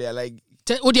family, are like.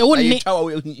 Oh, they won't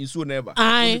never.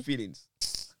 Feelings.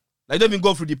 Like, don't even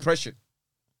go through depression.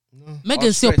 No.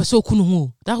 Megan said, "So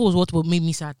kunu." That was what made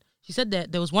me sad. She said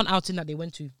that there was one outing that they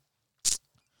went to,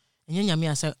 and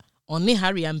then said, "Only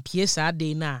Harry and Pierce are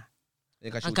day na."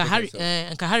 And Harry,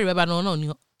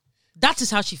 no. That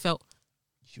is how she felt.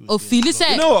 Phyllis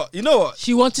said, "You know what?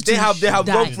 She wanted to. They have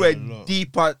gone through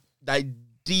a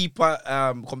deeper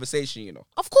conversation.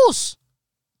 Of course.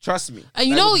 Trust me.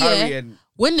 And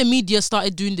when the media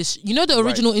started doing this, the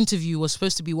original interview was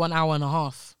supposed to be 1 hour and a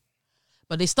half.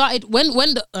 But they started, when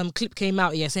the clip came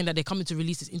out, saying that they're coming to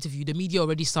release this interview, the media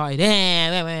already started,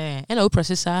 hello,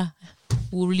 processor,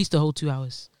 we'll release the whole 2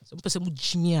 hours. Listen.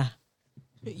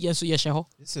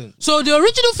 So the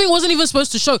original thing wasn't even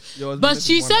supposed to show. But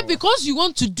she said, because you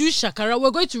want to do Shakara,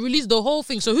 we're going to release the whole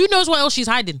thing. So who knows what else she's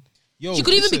hiding? She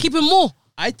could even be keeping more.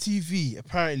 ITV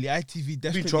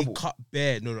definitely cut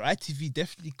bare. No, ITV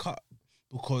definitely cut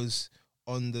because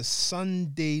on the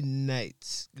Sunday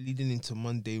nights leading into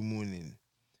Monday morning,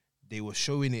 they were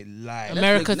showing it live.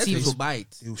 America TV.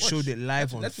 They showed it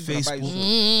live on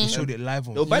Facebook. They showed it live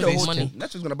on Facebook. Buy the whole thing.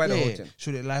 Netflix gonna buy the whole thing.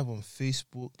 Showed it live on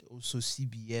Facebook, also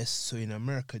CBS. So in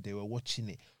America, they were watching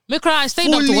it. I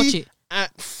stayed up to watch it.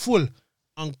 Full.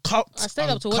 Uncut. I stayed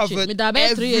up to watch it.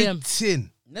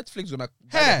 Everything. Netflix gonna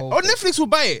buy the whole thing. Netflix will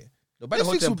buy it.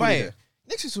 Netflix will buy it.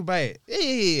 Netflix will buy it.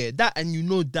 Yeah. That, and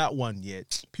that one, yeah.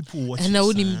 People watch it. And I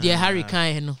wouldn't dear Harry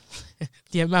Kane,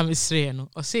 dear mom is saying,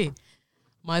 or say,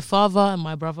 my father and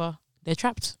my brother, they're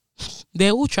trapped.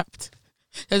 They're all trapped.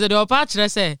 There's a part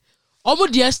that say,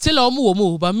 dear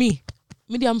still but me,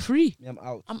 I'm free. I'm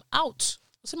out.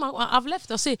 I've left.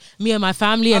 I say me and my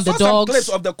family and the dogs. I saw some clips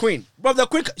of the Queen. Bro, the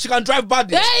Queen, she can drive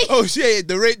badly. Hey! Oh shit,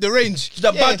 the range. She's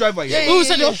a bad driver. Who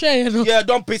said you're sharing? Yeah,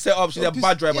 don't piss her up. She's a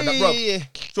bad driver. Bro. She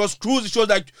was cruising. She was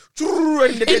like, in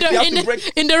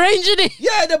the range, innit?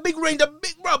 Yeah, the big range, the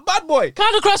big bad boy.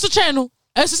 Can't across the channel.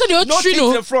 No things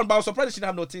in the front, but I was surprised she didn't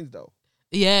have no things though.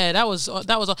 Yeah, that was.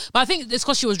 But I think it's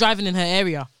because she was driving in her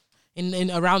area, in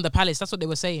around the palace. That's what they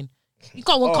were saying. You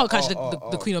can't catch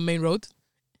the Queen on Main Road.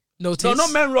 Notice. No,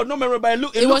 not main road, but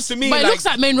it looks to me but like... it looks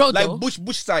like main road, like though.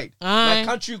 bush side. Like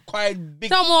country, quite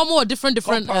big. Some more different... Don't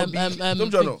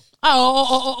you know?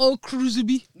 Cruisy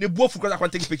B. They both because I can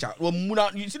take a picture.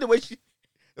 You see the way she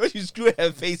screwed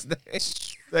her face there?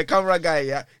 The camera guy,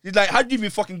 yeah? He's like, how do you be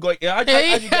fucking going? How'd you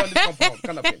get on this compound?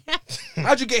 Kind of thing.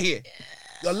 How'd you get here?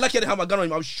 You're lucky I didn't have my gun on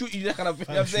you. I'll shoot you. That kind of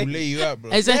thing. I'm saying. Lay you out, bro.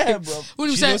 Exactly. Yeah, bro.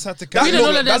 She knows how to carry a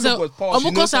Glock.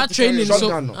 She knows how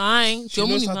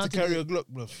to carry a Glock,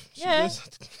 bro. Yeah.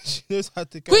 She knows how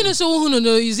to carry. Queen is so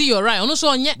no, you see, you're right.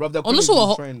 Bro, the Queen is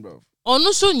trained, bro. But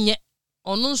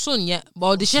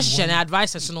the share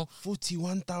advice,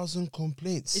 41,000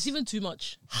 complaints. It's even too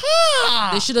much.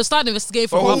 They should have started investigating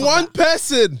for one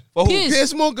person. For who?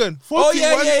 Piers Morgan. Oh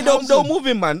yeah, they'll move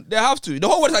him, man. They have to. The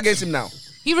whole world's against him now.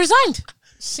 He resigned.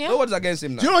 The whole world's against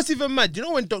him now. Do you know what's even mad? Do you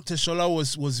know when Dr. Shola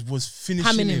was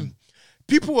finishing him?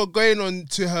 People were going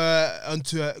onto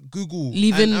her Google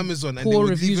and Amazon, and they were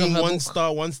leaving one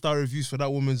star reviews for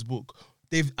that woman's book.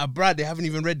 They haven't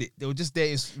even read it. They were just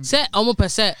there. Say almost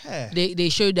percent. They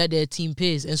showed that they're team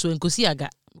peers, and so in Kosiaga,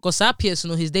 because our peers,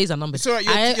 his days are numbered. It's alright.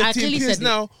 You're team peers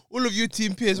now. All of you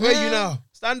team peers. Where are you now?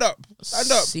 Stand up.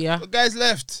 Yeah. The guys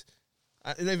left.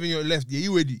 Not even your left. Yeah,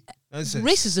 you ready?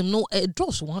 Racism, no, it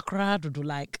draws one crowd to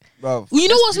like. Bro, you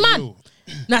know what's mad?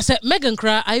 Now, I said Meghan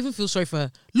cry. I even feel sorry for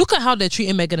her. Look at how they're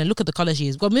treating Meghan and look at the color she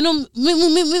is. But me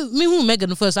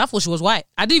Meghan first. I thought she was white.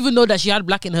 I didn't even know that she had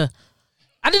black in her.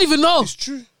 I didn't even know. It's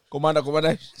true. Commander. I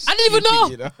didn't even know.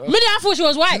 Me, I thought she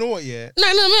was white. You know what? Yeah. No,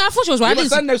 I thought she was white. You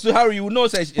stand next to Harry, you will know.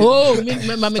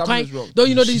 Me crying. Don't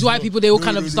you know these white people? They all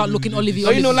kind of start looking Olivia.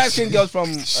 Don't you know light-skinned girls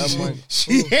from?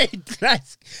 She hates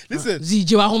light. Listen,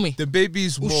 the baby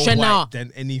is more white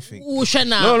than anything. No,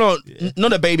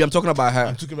 not the baby. I'm talking about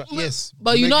her. Yes.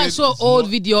 But you know, I saw an old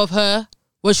video of her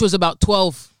when she was about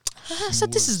 12. I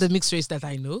said, this is the mixed race that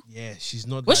I know. Yeah, she's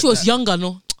not. When she was younger,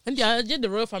 no. And the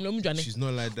royal family. She's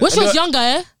not like that. When she was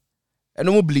younger, and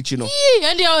no more bleach, you know.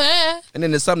 Yeah, and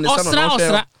then the sun.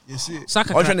 Osra.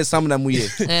 Saka I'm trying to summon them with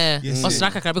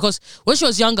Saka because when she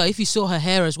was younger, if you saw her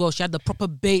hair as well, she had the proper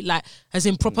bait, like as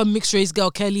in proper mixed race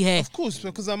girl curly hair. Of course,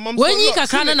 because her mum's when you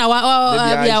got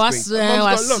locks,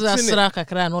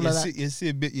 you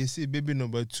see baby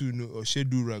number 2 no, or she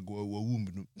do rag or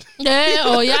womb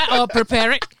no. or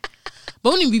prepare it.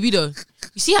 But only BB though,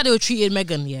 you see how they were treating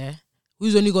Megan,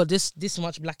 who's only got this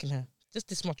much black in her, just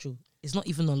this much. It's not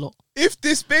even a lot. If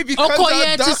this baby comes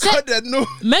out darker than no,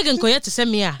 Megan could to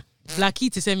send me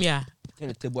Blackie to send me Turn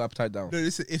the table upside down. No,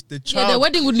 listen, if the child, the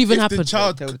wedding wouldn't even happen. If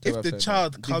the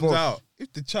child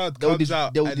comes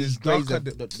out, they will disgrace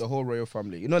the whole royal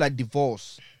family. You know, like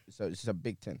divorce. It's a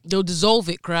big thing. They'll dissolve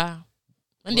it, cry.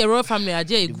 And the royal family are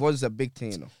divorce is a big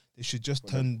thing, you know. They should just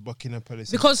turn Buckingham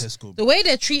Palace because into Tesco. The way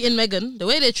they're treating Megan,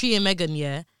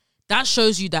 that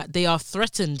shows you that they are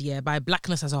threatened, by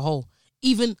blackness as a whole.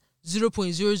 Even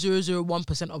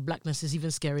 0.0001% of blackness is even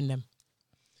scaring them.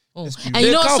 And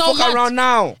you know what's so mad? Around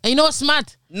now. And you know what's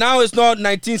mad? Now it's not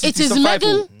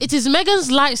 1965. It is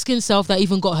Megan's light-skinned self that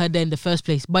even got her there in the first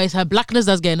place. But it's her blackness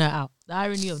that's getting her out. The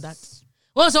irony of that.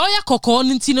 Well, so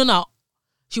now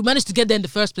she managed to get there in the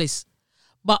first place.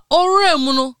 But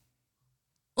also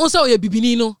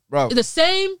Bibinino. It's the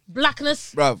same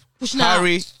blackness. Bruv.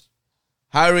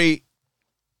 Harry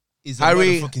is a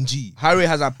motherfucking G. Harry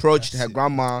has approached her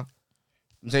grandma,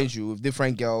 I'm saying to you, with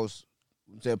different girls.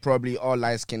 They're probably all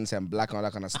light skins and black and all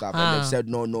that kind of stuff. And they've said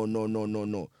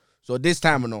no. So this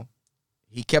time,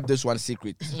 he kept this one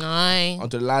secret.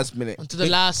 Until the last minute.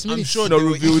 I'm sure they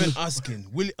were even asking.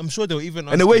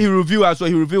 And the way he reviewed it, so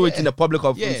he reviewed it in the public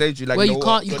of century. Like, well,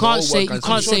 you can't say no.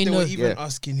 They were even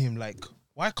asking him, like,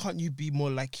 why can't you be more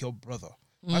like your brother?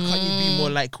 Why can't you be more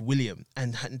like William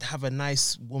and have a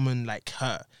nice woman like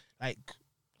her? Like,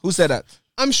 who said that?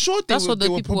 I'm sure they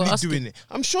were probably doing it.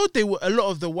 I'm sure they were a lot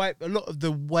of the white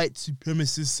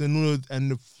supremacists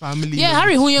and the family. Yeah,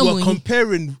 Harry were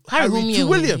comparing Harry to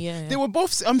William. Yeah. They were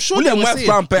both. I'm sure William they were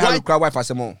saying Harry cry wife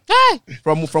as a mom.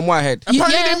 From what I heard.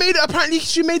 Apparently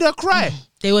she made her cry.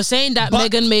 They were saying that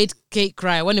Meghan made Kate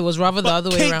cry when it was rather the other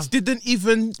way around. Kate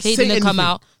didn't come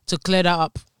out to clear that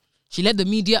up. She let the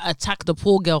media attack the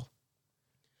poor girl.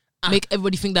 Make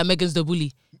everybody think that Meghan's the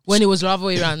bully. When it was the other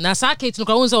way around. Now, Kate is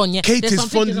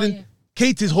fondling.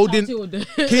 Kate is holding.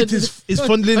 Kate is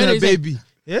fondling her baby.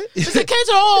 Yeah. It's a Kate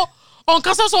on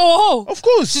Casa Soho. Of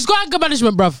course. She's got anger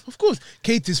management, bruv. Of course.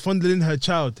 Kate is fondling her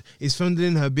child. Is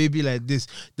fondling her baby like this.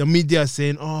 The media are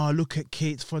saying, "Oh, look at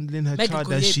Kate fondling her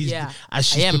child as she's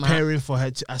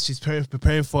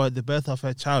preparing for the birth of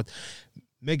her child."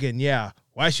 Meghan,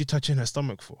 why is she touching her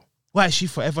stomach for? Why is she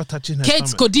forever touching her Kate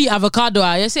stomach? could eat avocado.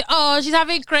 I say, she's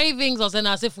having cravings. Or saying,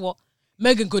 as if what?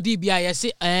 Meghan could eat. I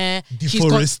say,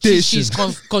 deforestation. She's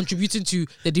contributing to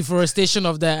the deforestation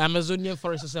of the Amazonian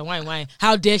forest. So why?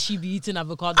 How dare she be eating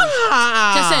avocado?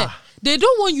 Just say, they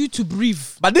don't want you to breathe.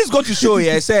 But this got to show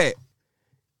you, say,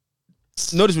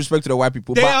 no disrespect to the white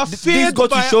people, they are feared by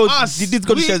us.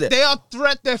 They are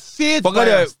they're feared by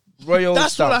us. Royal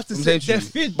that's stuff. What I have to say. They're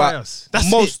feared by us.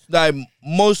 That's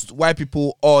most white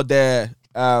people or the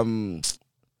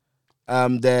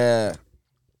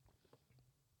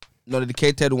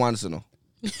educated ones,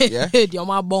 Yeah. You're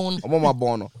my bone. I'm my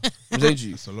bone. I'm saying to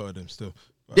you. It's a lot of them still.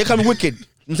 They can be wicked.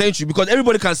 I'm saying to you because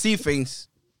everybody can see things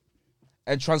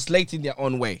and translate in their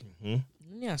own way.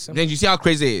 Yeah. Then you see how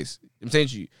crazy it is. I'm saying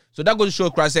to you. So that goes to show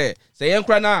Christ say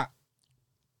na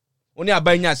only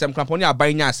abanya asem kramp only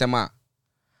abanya asem a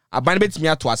aban betimi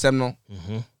ato asem no.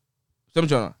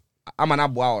 So I'm an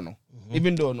aboa no.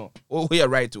 Even though no, we are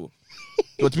right too.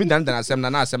 So it means that asem na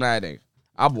asem na dey.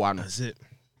 Aboa no.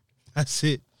 That's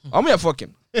it. I'm here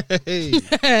fucking.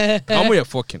 I'm here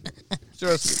fucking.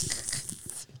 Seriously.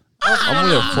 I'm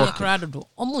here fucking.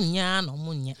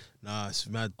 Nah, it's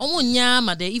mad.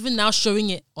 They're even now showing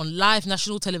it on live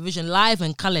national television, live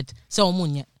and colored. So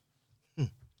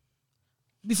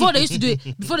before they used to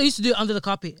do it under the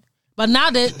carpet. But now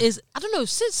there is, I don't know,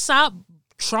 since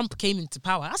Trump came into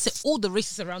power, I said all the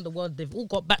racists around the world, they've all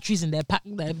got batteries in their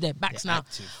backs now.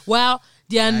 Active. Well,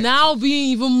 they are now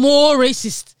being even more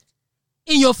racist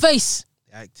in your face.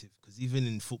 They're active because even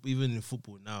in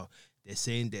football now, they're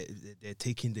saying that they're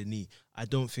taking the knee. I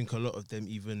don't think a lot of them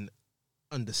even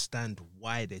understand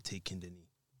why they're taking the knee.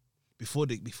 Before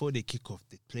they kick off,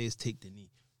 the players take the knee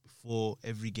before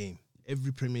every game.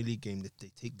 Every Premier League game that they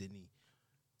take the knee.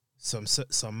 Some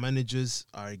managers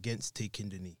are against taking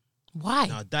the knee. Why?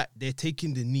 Now that they're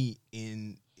taking the knee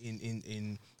in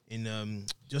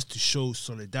just to show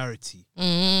solidarity.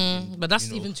 But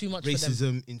that's even too much. Racism for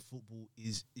them. in football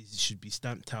is should be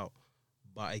stamped out.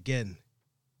 But again,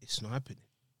 it's not happening.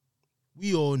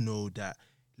 We all know that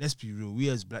let's be real. We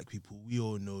as black people, we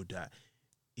all know that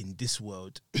in this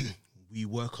world, we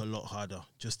work a lot harder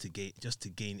just to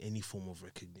gain any form of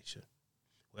recognition.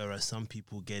 Whereas some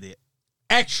people get it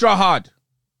extra hard.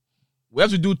 We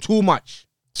have to do too much.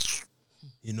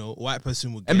 You know, white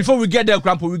person will get... And before we get there,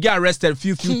 Grandpa, we get arrested a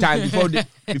few times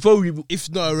before we...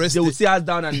 If not arrested... They will sit us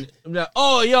down and be like,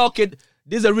 oh, yeah, okay,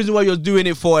 this is the reason why you're doing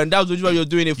it for, and that's the reason why you're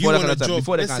doing it for. You want a job.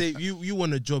 Let's say you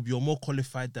want a job, you're more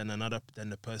qualified than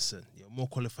the person. You're more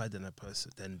qualified than a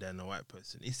person, than a white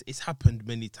person. It's happened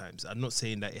many times. I'm not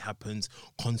saying that it happens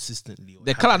consistently.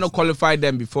 They cannot not qualify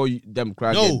them before them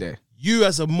get there. You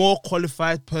as a more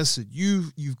qualified person,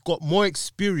 you've got more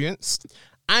experience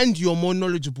and you're more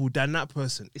knowledgeable than that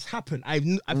person. It's happened. I've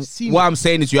seen. What I'm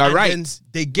saying is you are right.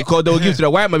 Because they will give to the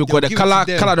white man because the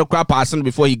color the crap person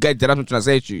before he gets there. That's what I'm trying to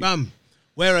say to you. Bam.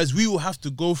 Whereas we will have to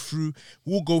go through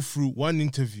one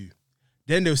interview.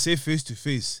 Then they'll say face to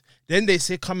face. Then they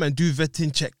say come and do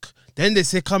vetting check. Then they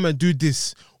say come and do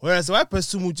this. Whereas a white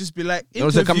person will just be like,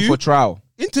 interview. They come for trial.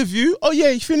 Interview. Oh yeah,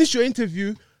 you finished your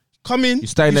interview. Come in. You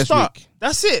start next week.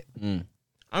 That's it. I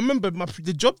remember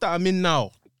the job that I'm in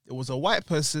now. There was a white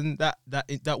person that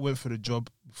went for the job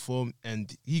before,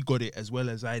 and he got it as well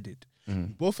as I did.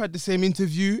 We both had the same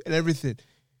interview and everything.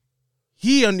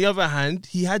 He, on the other hand,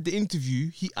 he had the interview.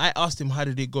 I asked him how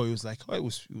did it go. He was like, "Oh, it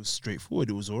was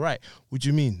straightforward. It was all right." What do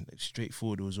you mean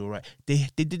straightforward? It was all right. They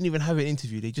didn't even have an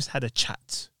interview. They just had a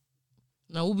chat.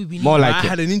 Now we'll be more like I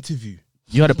had an interview.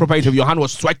 You had a proper interview. Your hand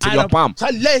was sweating your palm.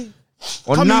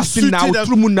 Or nothing now.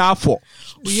 Sweating.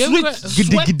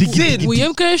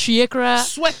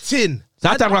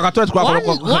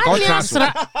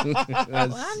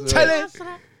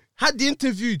 Had the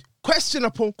interview. Question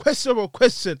upon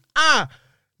question.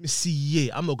 Me see,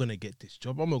 yeah, I'm not gonna get this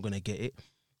job. I'm not gonna get it.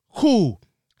 Cool.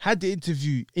 Had the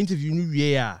interview.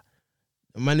 The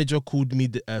manager called me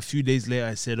a few days later.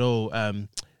 I said, "Oh,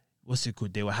 what's it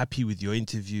called? They were happy with your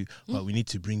interview, but we need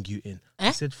to bring you in."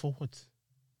 I said, "For what?"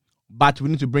 But we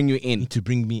need to bring you in. Need to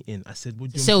bring me in. I said,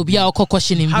 "What do you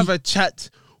have a chat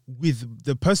with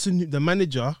the person, the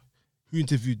manager who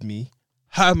interviewed me,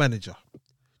 her manager,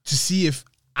 to see if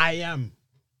I am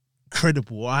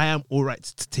credible or I am all right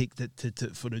to take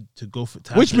to go for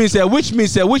time." Which means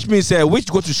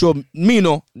go to show me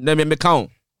no me count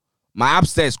my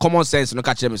upstairs common sense no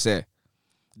catch me say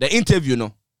the interview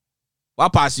no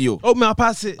what pass you. Oh, me I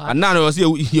pass it. And now you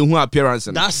see you appearance.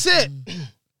 That's it.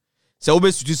 So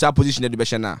we to this position at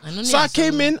the now. So I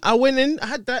came in, I went in, I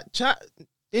had that chat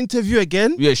interview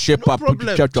again. Yeah, shape up, put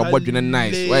your church up,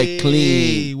 nice, right,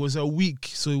 clean. It was a week,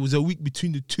 so it was a week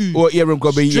between the two. Oh, earring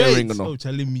could be earring, no. Oh,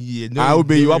 telling me, yeah, no, I will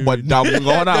be you about down.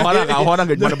 Hold on,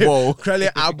 get my ball. Crowley,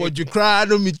 I bought you cry,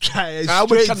 no me try. I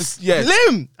will yeah.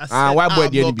 Lim. White boy,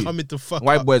 the enemy. Coming to fuck.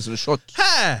 White boys in short.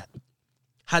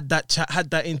 Had that chat,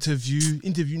 had that interview.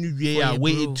 I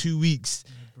waited 2 weeks.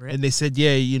 And they said,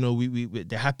 yeah, you know,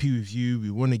 they're happy with you.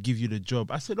 We want to give you the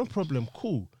job. I said, no problem.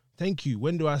 Cool. Thank you.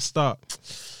 When do I start?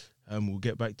 We'll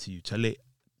get back to you. Chale,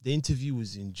 the interview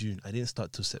was in June. I didn't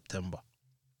start till September.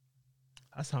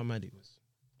 That's how mad it was.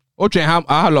 Okay,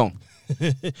 how long?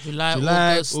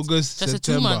 July, August, just September.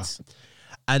 2 months.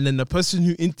 And then the person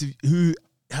who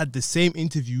had the same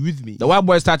interview with me. The white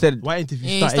boy started. White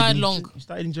interview started long. He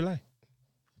started in July.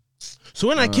 So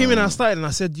when I came in, I started and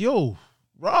I said, yo,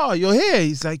 Raw, you're here.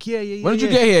 He's like, yeah. When did you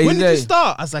get here? When did you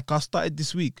start? I was like, I started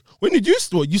this week. When did you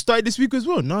start? You started this week as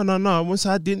well? No. Once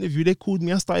I had the interview, they called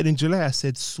me. I started in July. I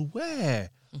said,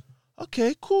 swear.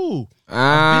 Okay, cool.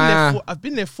 I've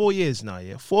been there 4 years now,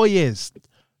 yeah. 4 years.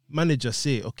 Manager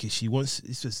say, okay,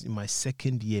 this was in my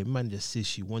second year. Manager says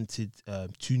she wanted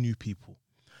 2 new people.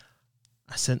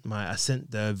 I sent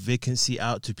the vacancy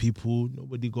out to people.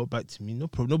 Nobody got back to me. No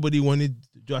problem. Nobody wanted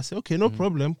to do. I said, okay, no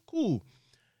problem. Cool.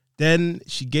 Then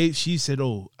she said,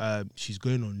 she's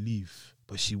going on leave,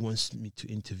 but she wants me to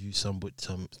interview some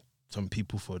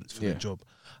people for the job.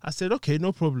 I said, okay,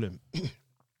 no problem. I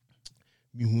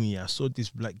saw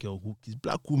this black girl, this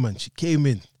black woman, she came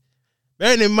in.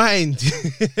 Bearing in mind,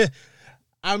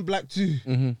 I'm black too.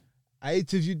 Mm-hmm. I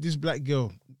interviewed this black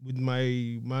girl with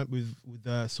with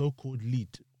the so-called lead,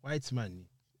 white man.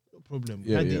 No problem.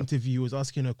 We had the interview, he was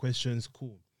asking her questions,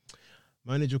 cool.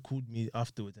 Manager called me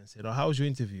afterwards and said, how was your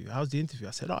interview? How's the interview?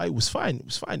 I said, it was fine. It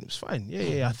was fine.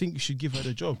 Yeah. I think you should give her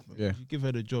the job. Yeah. You give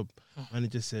her the job.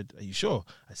 Manager said, are you sure?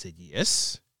 I said,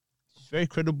 yes. She's very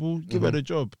credible. Give her the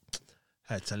job.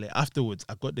 Afterwards,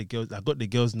 I got the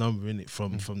girl's number in it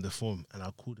from the form, and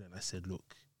I called her and I said,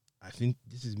 look, I think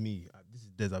this is me. This is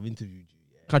Des. I've interviewed you.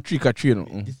 Yeah. Katri.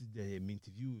 This is the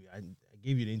interview. I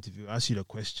gave you the interview. I asked you the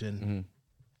question.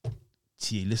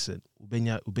 Listen,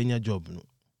 ubenya job, no.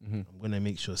 I'm gonna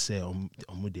make sure say on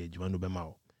the Juan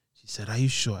Obama. She said, "Are you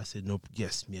sure?" I said, "No,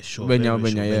 yes, me sure."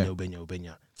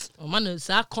 Obenya. Oh man, it's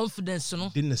that confidence, you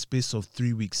know. In the space of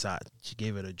 3 weeks, she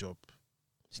gave her a job.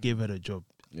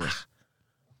 Yeah.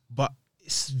 But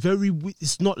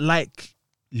it's not like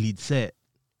Lead said,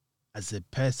 as a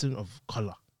person of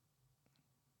color,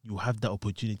 you have that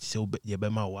opportunity to say,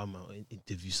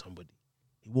 interview somebody.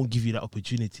 It won't give you that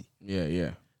opportunity.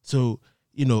 Yeah. So,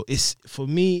 it's for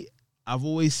me, I've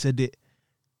always said it,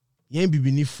 we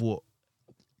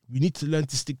need to learn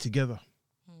to stick together.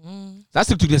 That's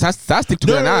stick together.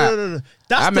 No.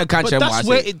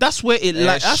 That's where it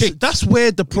lies. That's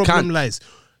where the problem lies.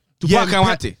 Tupac can't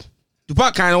want it.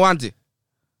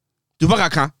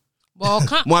 Tupac can't.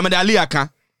 Muhammad Ali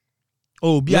can't.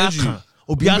 Obiaka.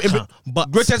 But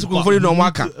greatest for no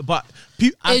one can. But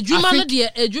I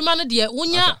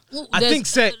think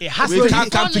say it has to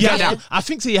come together. I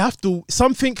think say you have to,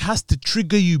 something has to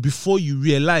trigger you before you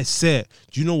realize, say,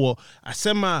 do you know what? I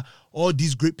said all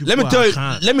these great people.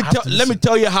 Let me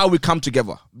tell you how we come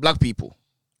together, black people.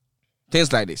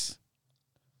 Things like this.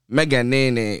 Megan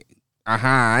Nene,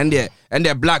 and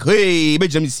they're black. Hey,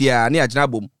 Benjamin Sia, near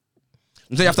Janabum.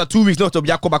 So after 2 weeks, not to be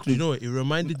back to you know. It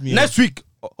reminded me next week.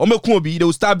 They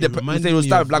will start a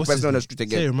black person on the street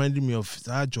again. It reminded me of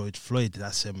George Floyd,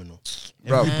 that seminar.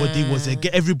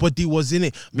 Everybody was in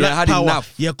it. Black power.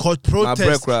 Enough. You called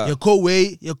protest. You call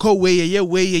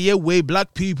way.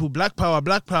 Black people, black power.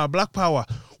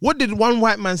 What did one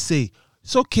white man say?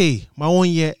 It's okay. My own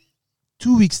year,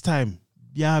 2 weeks time.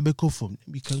 We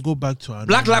can go back to our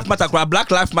Black Lives Matter. Black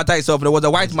Lives Matter itself. There was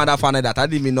a white man that founded that. I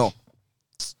didn't even know.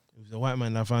 It was a white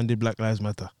man that founded Black Lives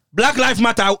Matter. Black Lives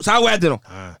Matter. So where do you know?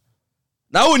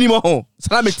 Now only more.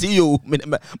 Salami to you.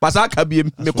 Pasaka be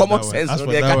me common sense. That's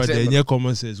what that was. Your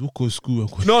common sense. Who go school?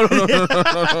 No.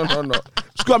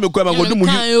 School me go do mu.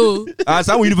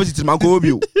 Some university man go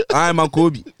obi. I man go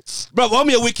obi. Bro, what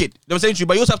me wicked? Them saying you,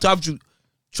 but you also have to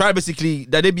try basically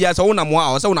that they be as one more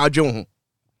or so na adwen ho.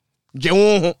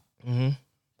 Because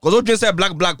what you say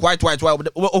black, white.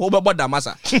 What that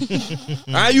massa?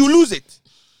 And you lose it.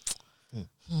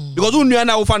 Because you know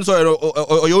now fan so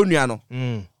or you know no.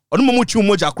 Onu mo chu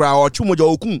moja kra or chu moja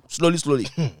okun slowly.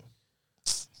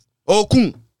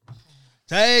 Okun.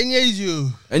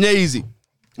 Enye easy.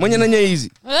 Monya na easy.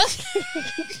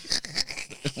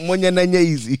 Monya na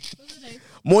easy.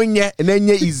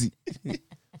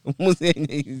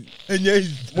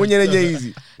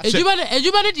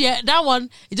 That one,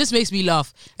 it just makes me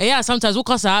laugh. And yeah, sometimes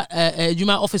because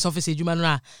office,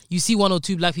 you see 1 or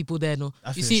 2 black people there, no.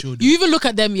 You see, you even look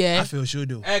at them, yeah. I feel sure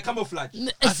though. Camouflage.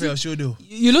 I feel sure though.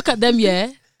 You look at them,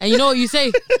 yeah, and you know you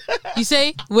say,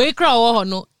 we cry or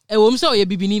no. I'm sorry, you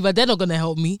be but they're not gonna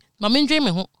help me. My main dream,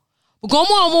 you know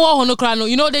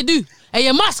what they do?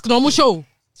 A mask, no more show.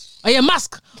 A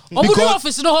mask.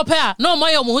 Office no pair. No,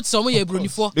 my own some ye bruni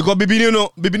for. Because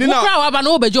Bibini now have an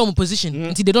over position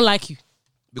until they don't like you.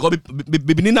 Because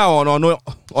Bibini now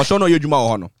or show no you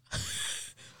or no.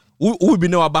 Who be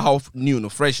know about how new no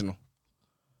fresh no.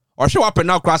 Or show up and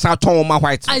now cross out tone my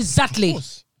white. Exactly.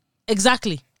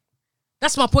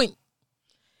 That's my point.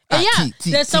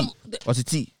 There's some. What's it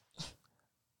tea?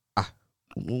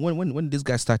 When this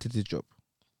guy started his job.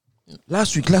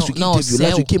 Last week interview.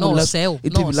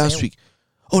 Last week.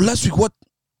 Oh, last week what?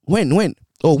 When?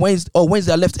 Oh,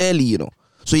 Wednesday I left early, you know.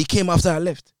 So he came after I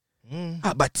left.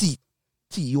 But T,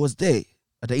 he was there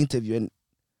at the interview and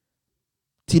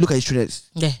T, look at his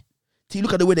trainers. Yeah. T,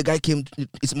 look at the way the guy came.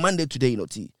 It's Monday today, you know,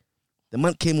 T. The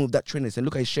man came with that trainers and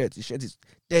look at his shirt. His shirt is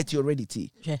dirty already, T.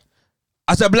 Yeah.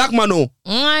 As a black man, no.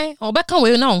 Back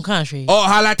away now on country. Oh,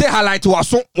 highlight was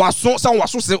so back as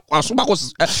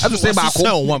to say back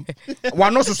home.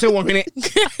 One not to say 1 minute.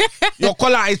 Your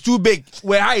collar is too big.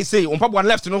 Where I say on top one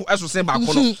left, you know, as to say back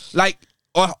home. Like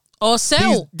or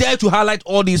sell. He's there to highlight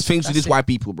all these things to these white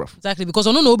people, bro. Exactly, because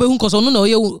I don't know because I don't know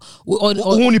you.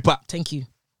 Thank you.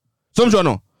 Some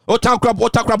journal. Talk crap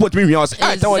what me was.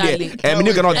 I tell you. I'm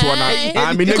not to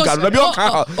I'm the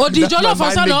jollof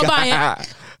for son or buy.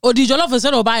 Or the jollof is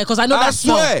not buy because I know that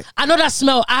smell. I know that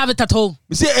smell. I have it at home.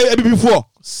 You see, before.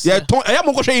 Yeah, I am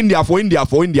going to India for India.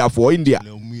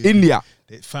 India.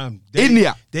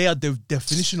 India. They are the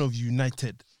definition of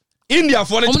united. India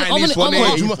for the Chinese for the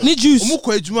any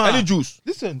juice.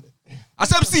 Listen. I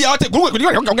said, see, I'll take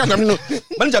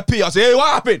manager pay. I say, hey, what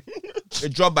happened?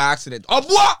 It dropped by accident. Oh,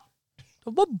 what?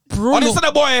 Bro. On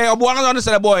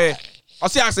the boy. I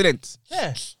see accident.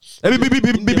 Yeah.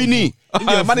 Bibini.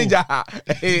 Manager.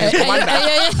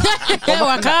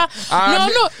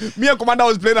 No. Me and Commander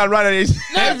was playing around.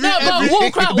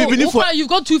 You've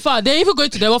gone too far. They're even going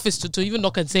to their office to even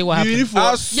knock and say what happened.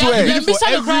 I swear. They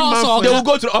will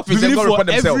go to the office and go report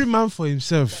themselves. Every man for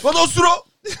himself. What those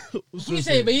we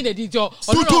say be in the detail.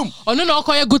 Ono no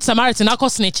call good Samaritan I call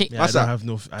snitch. I don't have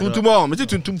no. Tuntum on. Me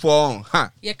tuntum for.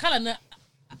 Ha. Ye kala na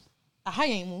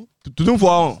ahayen mu. Tuntum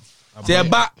for. Say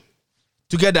back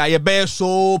together you be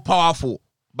so powerful.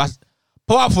 But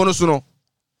powerful no so no.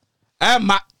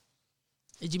 Ma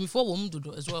Jimmy for wo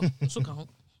mdudo as well. So ka ho.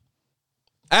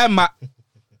 Ma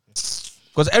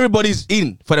because everybody's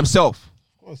in for themselves.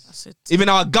 Of course. Even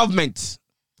our government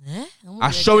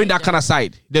are showing that kind of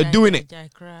side. They're doing it.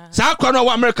 So how can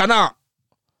America now?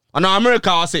 And now America,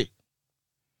 I'll say,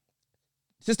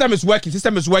 system is working.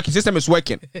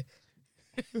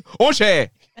 Oh, share.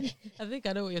 I think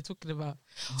I know what you're talking about.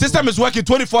 System is working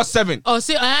 24/7. Oh,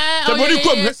 see, no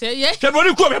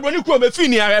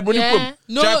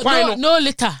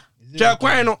litter.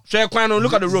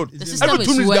 Look at the road. Every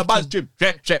 2 minutes, the bus trip.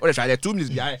 Check. 2 minutes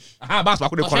behind.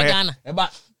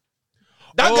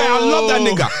 That guy, I love that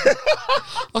nigga.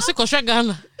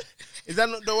 Is that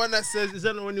not the one that says? Is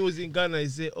that not when he was in Ghana? He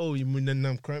said, "Oh, you mean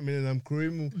I'm crying,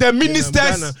 the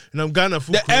ministers, and I'm Ghana,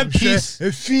 the MPs,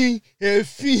 a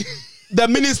fee. The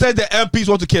ministers, the MPs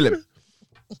want to kill him.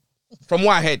 From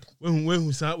what I heard. When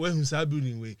who's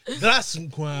building way? That's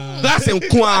nkwa.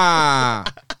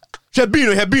 Have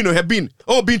been.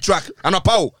 Oh, been track. And a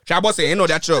pow. Shabo say, no,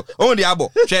 that show. Oh, the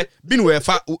abo. She been where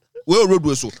fat. Well, road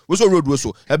was so.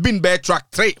 Have been bad track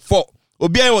 3, 4.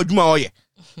 Obia or Juma Oye.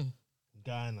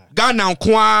 Ghana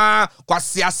kwa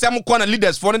siasem kwa na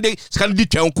leaders for the can di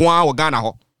twen kwa or Ghana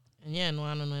ho. Yeah,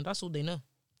 no. That's all they know.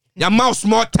 Ya mouse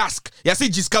small task. Ya say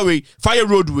Jiska way, fire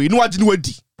roadway. No what you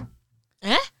di.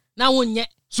 Now one yet.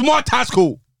 Small task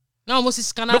ho. Now almost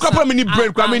is Canada. Look up many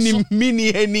brain,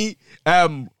 mini any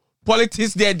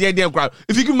politics there.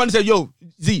 If you can man say yo,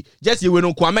 Z, just you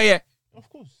no kwame. Of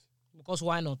course. Because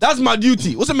why not? That's my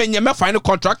duty. What's mean you find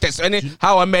contractors any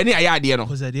how many idea no?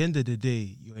 Because at the end of the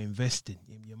day, you're investing.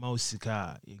 Your mouse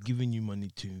car, you're giving you money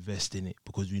to invest in it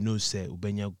because we know say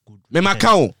ubenya good. Me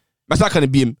makao. Masa can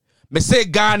be him. Me say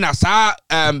Ghana sa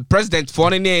president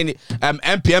for any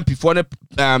MP for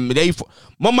they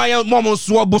mama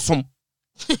so bosom.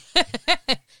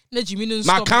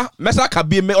 Maka mesa can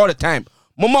be me all the time.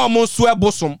 Mama so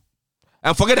bosom.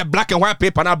 And forget the black and white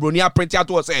paper na bronia print out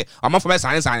to say I'm for me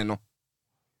sign no.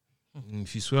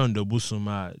 If you swear on the bosom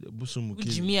will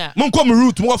kill you. Mon come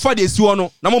root mo fa de si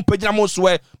no na mon pagina mo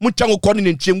swear mo twa ngo kɔ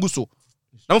ne ntwem gu so.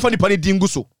 Na mo fa ni pani din gu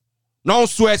so. Na on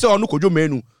swear say on kojo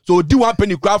menu. So di 1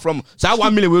 penny crowd from say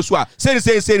 1 million we so a. Say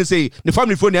the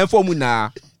family phone and for mu na.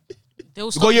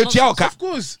 Because you chiaoka. Of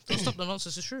course. Don't stop the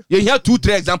nonsense, it's true. You hear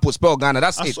 2-3 examples spell Ghana.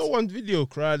 That's it. I saw one video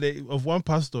of one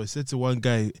pastor said to one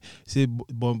guy, say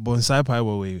bonsai pie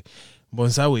way.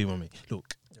 Bonsai way, mommy.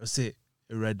 Look, I say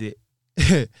ready.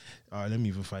 Let me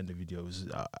even find the video.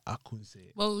 I couldn't say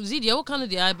it. Well, Zidia, what kind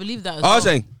of I believe that as well.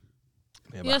 Saying.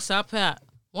 Yes, I pair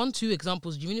 1-2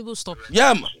 examples. Jimmy will stop.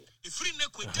 Yeah, man.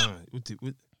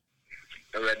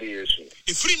 Ready,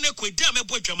 if free neck with damn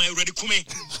boy, am I ready? Come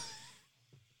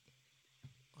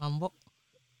Ambo.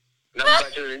 No,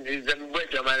 is the boy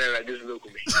Jamaica like this look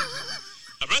me.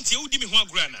 I ran to you, give me one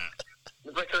grana.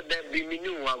 Because that be me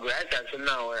new one grana, so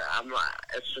now I'm a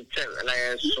success like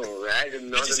a song. I didn't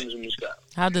know the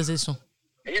how does it so?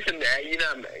 Yes,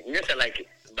 you like it.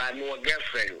 By more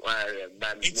girlfriend,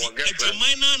 by more girlfriend.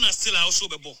 Mine are still also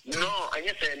bebo. No, I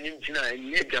just said, you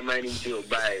mine into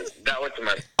by that what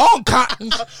man. Oh, God.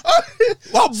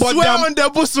 What swear on the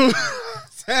bosom.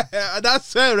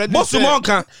 That's where already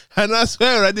said. And that's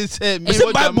where already said. It's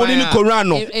the Bible in the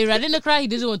Quran. If Radina cry, he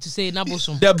doesn't want to say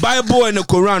Nabosum. The Bible and the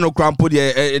Quran, no cramp, put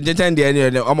the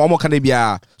Omo can be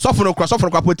a soften or cross off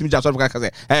and put me just off like I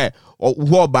say, eh, or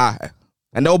war bar.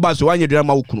 And the old bus one you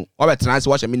drama ukunu, or a trans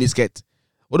watch a mini skirt.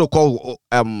 What do call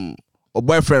a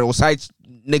boyfriend or side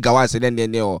nigga once and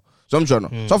then or some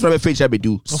journal. Soften a face I be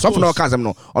do. Soften or cousin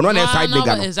no. On one side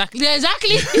nigga. Exactly.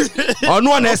 On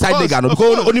one side nigga.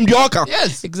 Because on him the all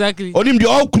yes, exactly. On him the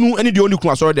all kunu and the only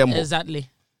kunu saw them. Exactly.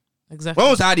 What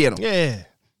was that? Yeah.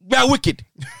 We are wicked.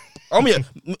 Oh me.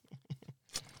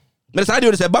 Me say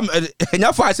you say bam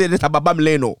enya fa say this abam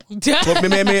leno.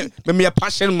 Me a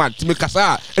passion man to me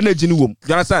kasa energy ni wom.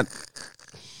 You understand?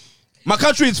 My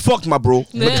country is fucked, my bro.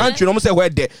 My country no say where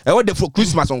there. I went there for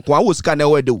Christmas on kwa wo sika na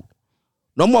where do.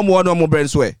 No more brain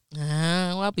swear.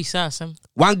 What be some?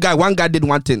 One guy did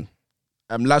one thing.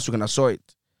 Last week and I saw it.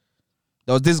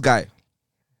 There was this guy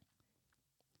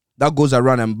that goes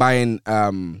around and buying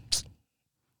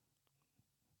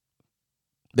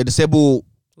the disabled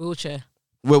wheelchairs,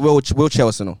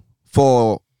 you know,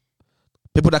 for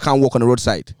people that can't walk on the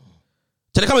roadside.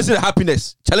 Shall they come and see the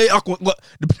happiness? Shall they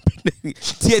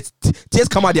tears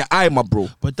come out their eye, my bro?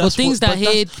 But that's things that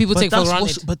people take for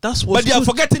granted. But that's what. But they are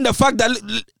forgetting the fact that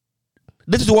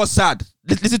this is what's sad.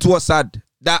 Listen to what's sad.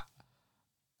 That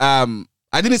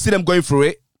I didn't see them going through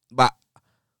it, but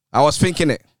I was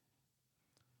thinking it.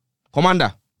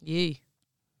 Commander. Yeah.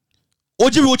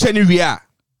 Oji wheelchair ni wia.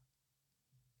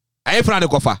 I ain't from the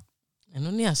kofa. And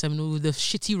only as I'm with the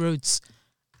shitty roads.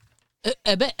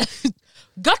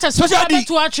 Got us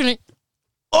to actually.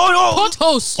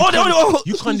 Potholes.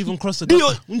 You can't even cross the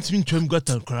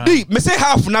gutter. Me say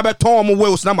half na be turn on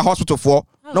Wales na my hospital for.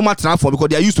 No matter now for because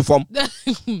they are used to form.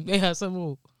 They have some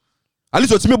more. At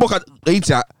least me book at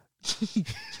eater.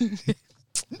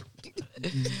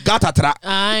 Gata tra.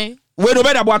 Aye. We no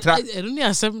better about tra. Only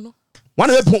as I'm no.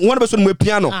 One person with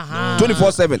piano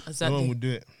 24/7. Exactly. No one would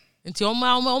do it.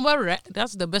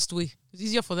 That's the best way. It's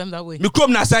easier for them that way. Me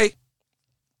come na say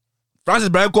Francis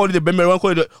Brian called the Bemer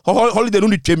called the holiday no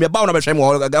need me about na be shame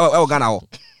Ghana.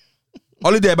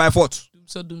 Holiday by force.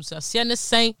 Doom so Siena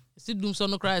saying still doom so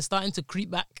no cry starting to creep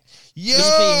back.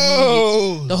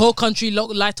 Yo, the whole country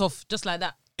light off just like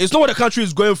that. It's not what the country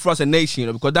is going through as a nation, you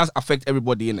know, because that affects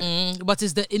everybody in it. But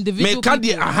it's the individual.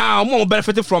 I'm more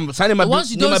benefited from signing my. The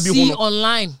ones you don't see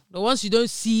online, the ones you don't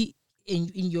see in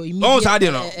your immediate. Oh, I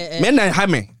don't know. Men and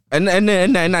hammy. And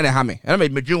hammy. And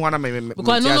me dream one.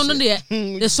 Because no,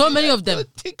 there's so many of them.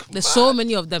 There's so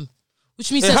many of them,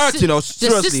 which means it hurts, you know.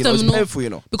 Seriously, system, it's painful,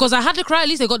 you know. Because I had to cry. At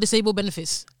least they got disabled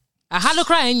benefits. I had to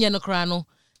cry and you no cry no.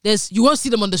 You won't see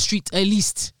them on the street at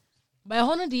least. By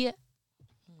 100 year.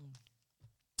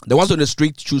 The ones on the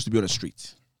street choose to be on the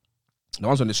street. The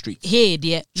ones on the street here,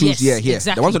 dear, choose here.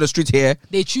 Exactly. The ones on the street here,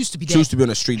 they choose to be there. Choose to be on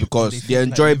the street because they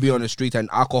enjoy being on the street and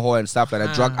alcohol and stuff like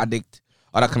that, drug addict,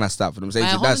 all that kind of stuff. You know what I'm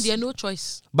saying? That's no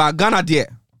choice. But Ghana,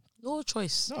 there, no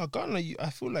choice. No, Ghana. I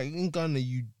feel like in Ghana,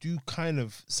 you do kind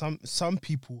of some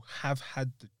people have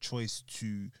had the choice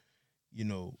to, you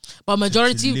know, but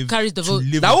majority carries the vote.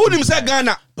 Now, who say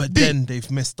Ghana? But then they've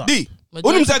messed up. Who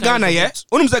say Ghana? Yeah,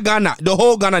 who say Ghana? The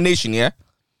whole Ghana nation, yeah.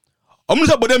 I'm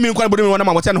not going to be one of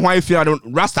my why if you don't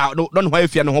rust out, don't why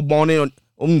if you're no born in.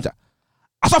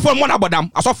 I saw for one about them,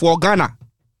 I saw for Ghana.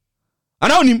 I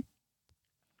know him.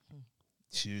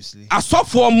 Seriously, I saw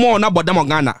for more about them on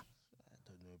Ghana. I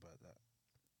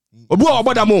don't know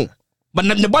about that. About them, but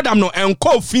the bottom no and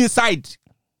cold inside.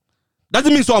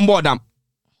 Doesn't mean so on board them.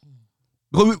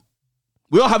 Because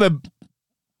we all have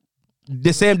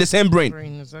the same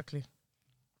brain. Exactly.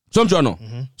 Some journal.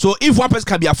 So if one person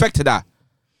can be affected,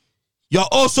 you're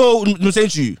also saying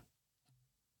to you.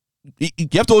 You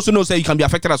have to also know say you can be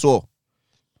affected as well.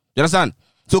 You understand?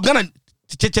 So Ghana,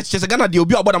 Ghana, they'll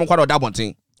be about them quite that one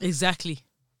thing. Exactly.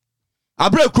 I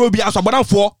break Krobi as about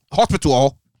for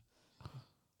hospital.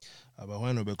 About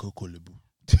why no be Kolebu?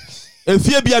 If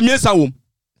you be a miesa wom.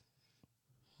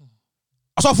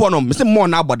 I saw for them. Mr. More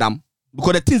now about them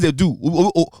because the things they do.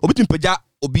 Obi timpeja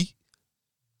obi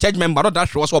church member not that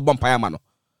show us what vampire man.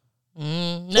 That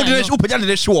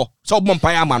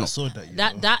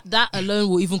alone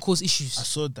will even cause issues. I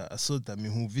saw that. Me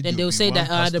who video. Then they'll say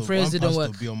that the prayers didn't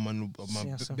work.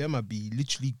 Bema be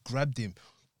literally grabbed him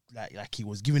like he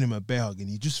was giving him a bear hug and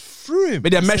he just threw him.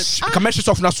 But the mesh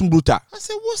off na sumbruta. I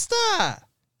said, what's that?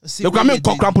 I said,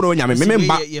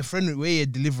 your friend, where your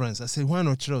deliverance? I said, why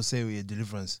not Chiro say where your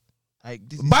deliverance? Like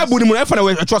Bible ni mo na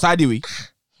we trust ID.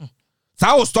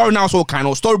 Our story now so kind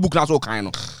of storybook now so kind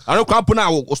of. I don't camp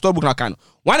now storybook now kind of.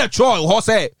 Why the troll horse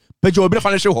say page will be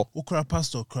financial ho. Okra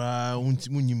pastor cry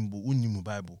unyimu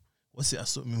Bible. What's it? I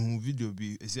saw me video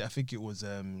be. Is it? I think it was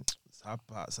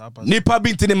Sapa. Nipa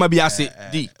binti ne mabiase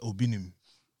di. Obinim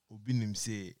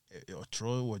say or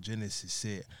Troy or Genesis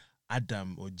say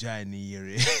Adam or Jai ni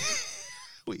yere.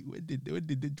 Wait, where did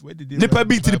Nipa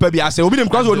binti nipa biase. Obinim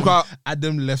cross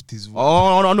Adam left his voice.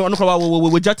 Oh no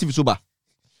we jati visuba.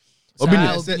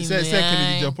 Yeah,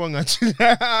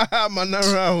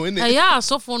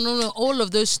 so for all of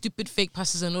those stupid fake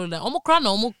passes and all that.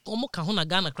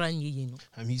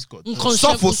 He's got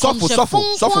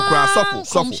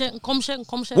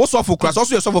What's awful crash?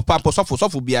 Also your suffer pampo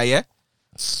suffer bia yeah.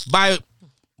 By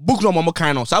book no momo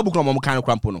kind of. So book no momo kind of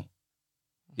crampono.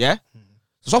 Yeah.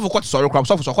 Suffer what sorry cramp.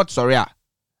 Suffer what sorry ah.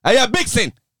 Yeah, big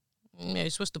sin. Yeah, you're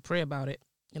supposed to pray about it.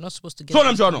 You're not supposed to get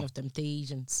of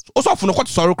temptations. Also for no what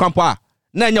sorry crampa.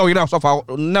 Na nya oyire suffer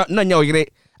na nya oyire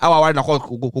awa na ko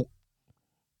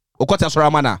okota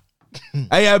sorry mana.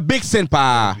 Yeah, big sin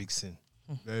pa. Big sin.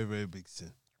 Very, very big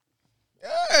sin.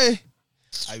 Hey.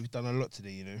 I've done a lot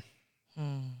today, you know.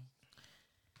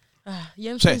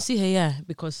 Yeah, see her, yeah,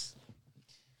 because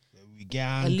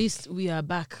at least we are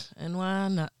back. And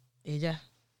one, yeah.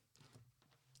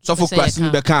 So for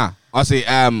question, Becca, I say,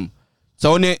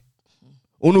 so only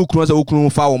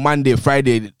Ukunu foul Monday,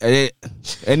 Friday,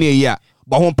 any year,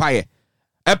 but home pie.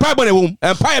 A pie on a womb,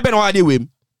 and pie ben already wim.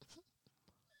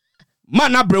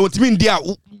 Man, bro, what mean, dear,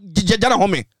 Jana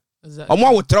home. A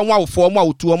more with 3 more, 4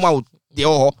 more, 2 more, the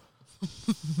oh.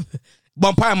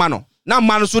 Bumpire mano. Now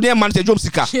man so there man say job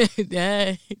sika.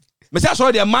 Yeah. Me say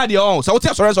sorry dey mad your so what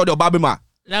you sorry so the baby man.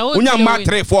 Unya mad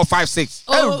 3 4 5 6.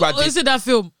 Oh, you see that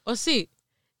film? Oh see.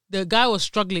 The guy was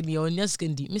struggling here on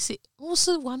Yaskindi. Me say, "Oh,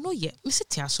 so one no yet." Me say,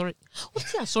 "Tia sorry." What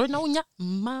tia sorry now unya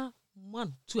ma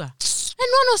 1 2 ah.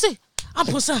 And no say, "I'm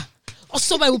posa." Oh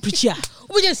so by we preach here.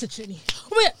 We just say ni.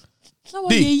 We now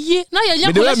ye. Now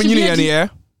ya the way me nyini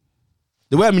here.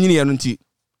 The way me nyini here nti.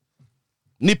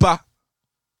 Nipa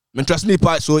me trust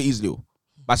Nipa so easily.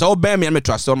 But so bear me and me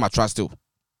trust on my trust too.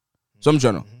 Some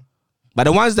journal. But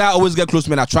the ones that always get close to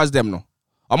me, I trust them no.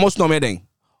 Almost no me then.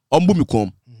 Ombu mi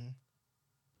kom.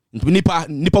 Nipa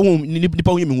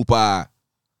me pa.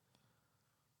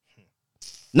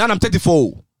 Now I'm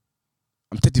 34.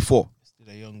 I'm 34. Still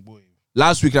a young boy.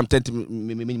 Last week I'm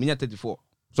 34.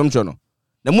 Some journal.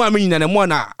 The more I mean the more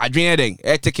na adwene den.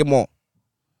 Take more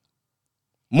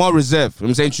reserve.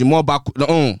 I'm saying to more back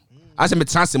no. I say me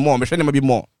chance more, me share be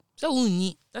more. So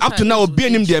unyi. Up to now be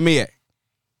him there me.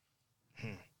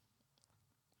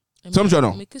 Some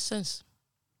journal. Make sense.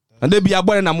 And they be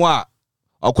abone na mo a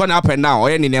okwa up and now, or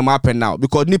any name up and now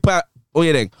because nipa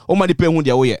oye den. O ma nipa hu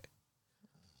there oye.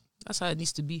 That's how it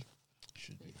needs to be.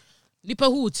 Nipa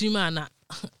who tima na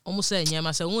almost say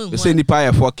nyama say won hu. They say nipa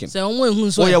ya fucking. Say won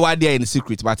hu so. Oye wa there in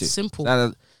secret matter. Simple.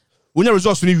 When your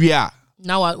results ni wi a.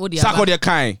 Now what the Sako de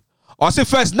kan. Or say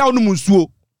first now no munsuo.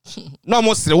 No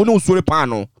more sere, no sure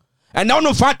pan and now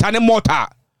no fat and mortar.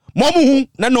 Momu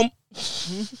na nom.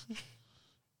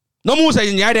 No more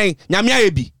say nyade nyamia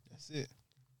ebi. That's it.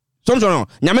 Some no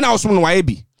nyame na osum no wa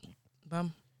ebi.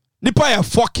 Bam. Nipa ya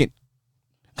fucking.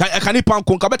 Ka nipa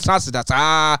nko ka betra that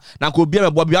na ko bia me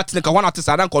bo bia tene ka wana te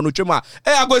sa na nko no twem a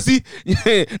agosi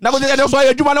na go de so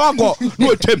adwuma na wanko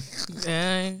no twem.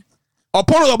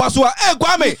 Opono yo baso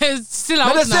Kwame. Still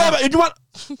out now. Adwuma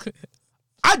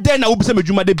I then I will be some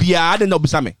Juma de Bia, I didn't know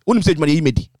Bissame. Wouldn't say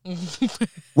Medi.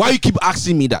 Why you keep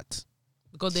asking me that?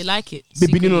 Because they like it.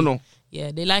 Baby, no.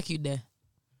 Yeah, they like you there.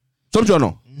 Some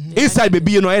no. Inside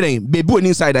baby, you know, anything. Baby,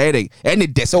 inside anything. Any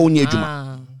desa on your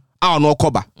Juma. I don't know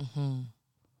cover.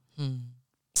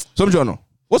 Some no.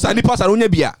 What's any pass on your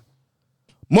beer?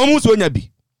 Momus on your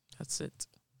be. That's it.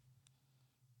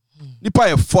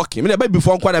 Nipa fucking. Me baby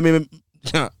before quite a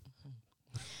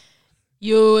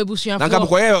Yo, ebusuafo. Nanka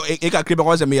bokoye e ka krebe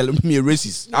kwa say me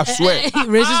racist. I swear.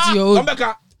 Racist to your own. Come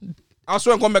back. I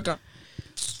swear come back.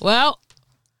 Well,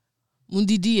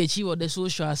 mundidi achieve what the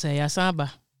social say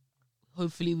yasaba.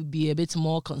 Hopefully we'll be a bit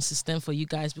more consistent for you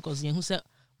guys because yen who said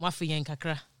mafi yen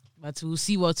kakra. But we'll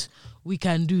see what we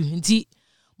can do. Nti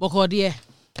boko there.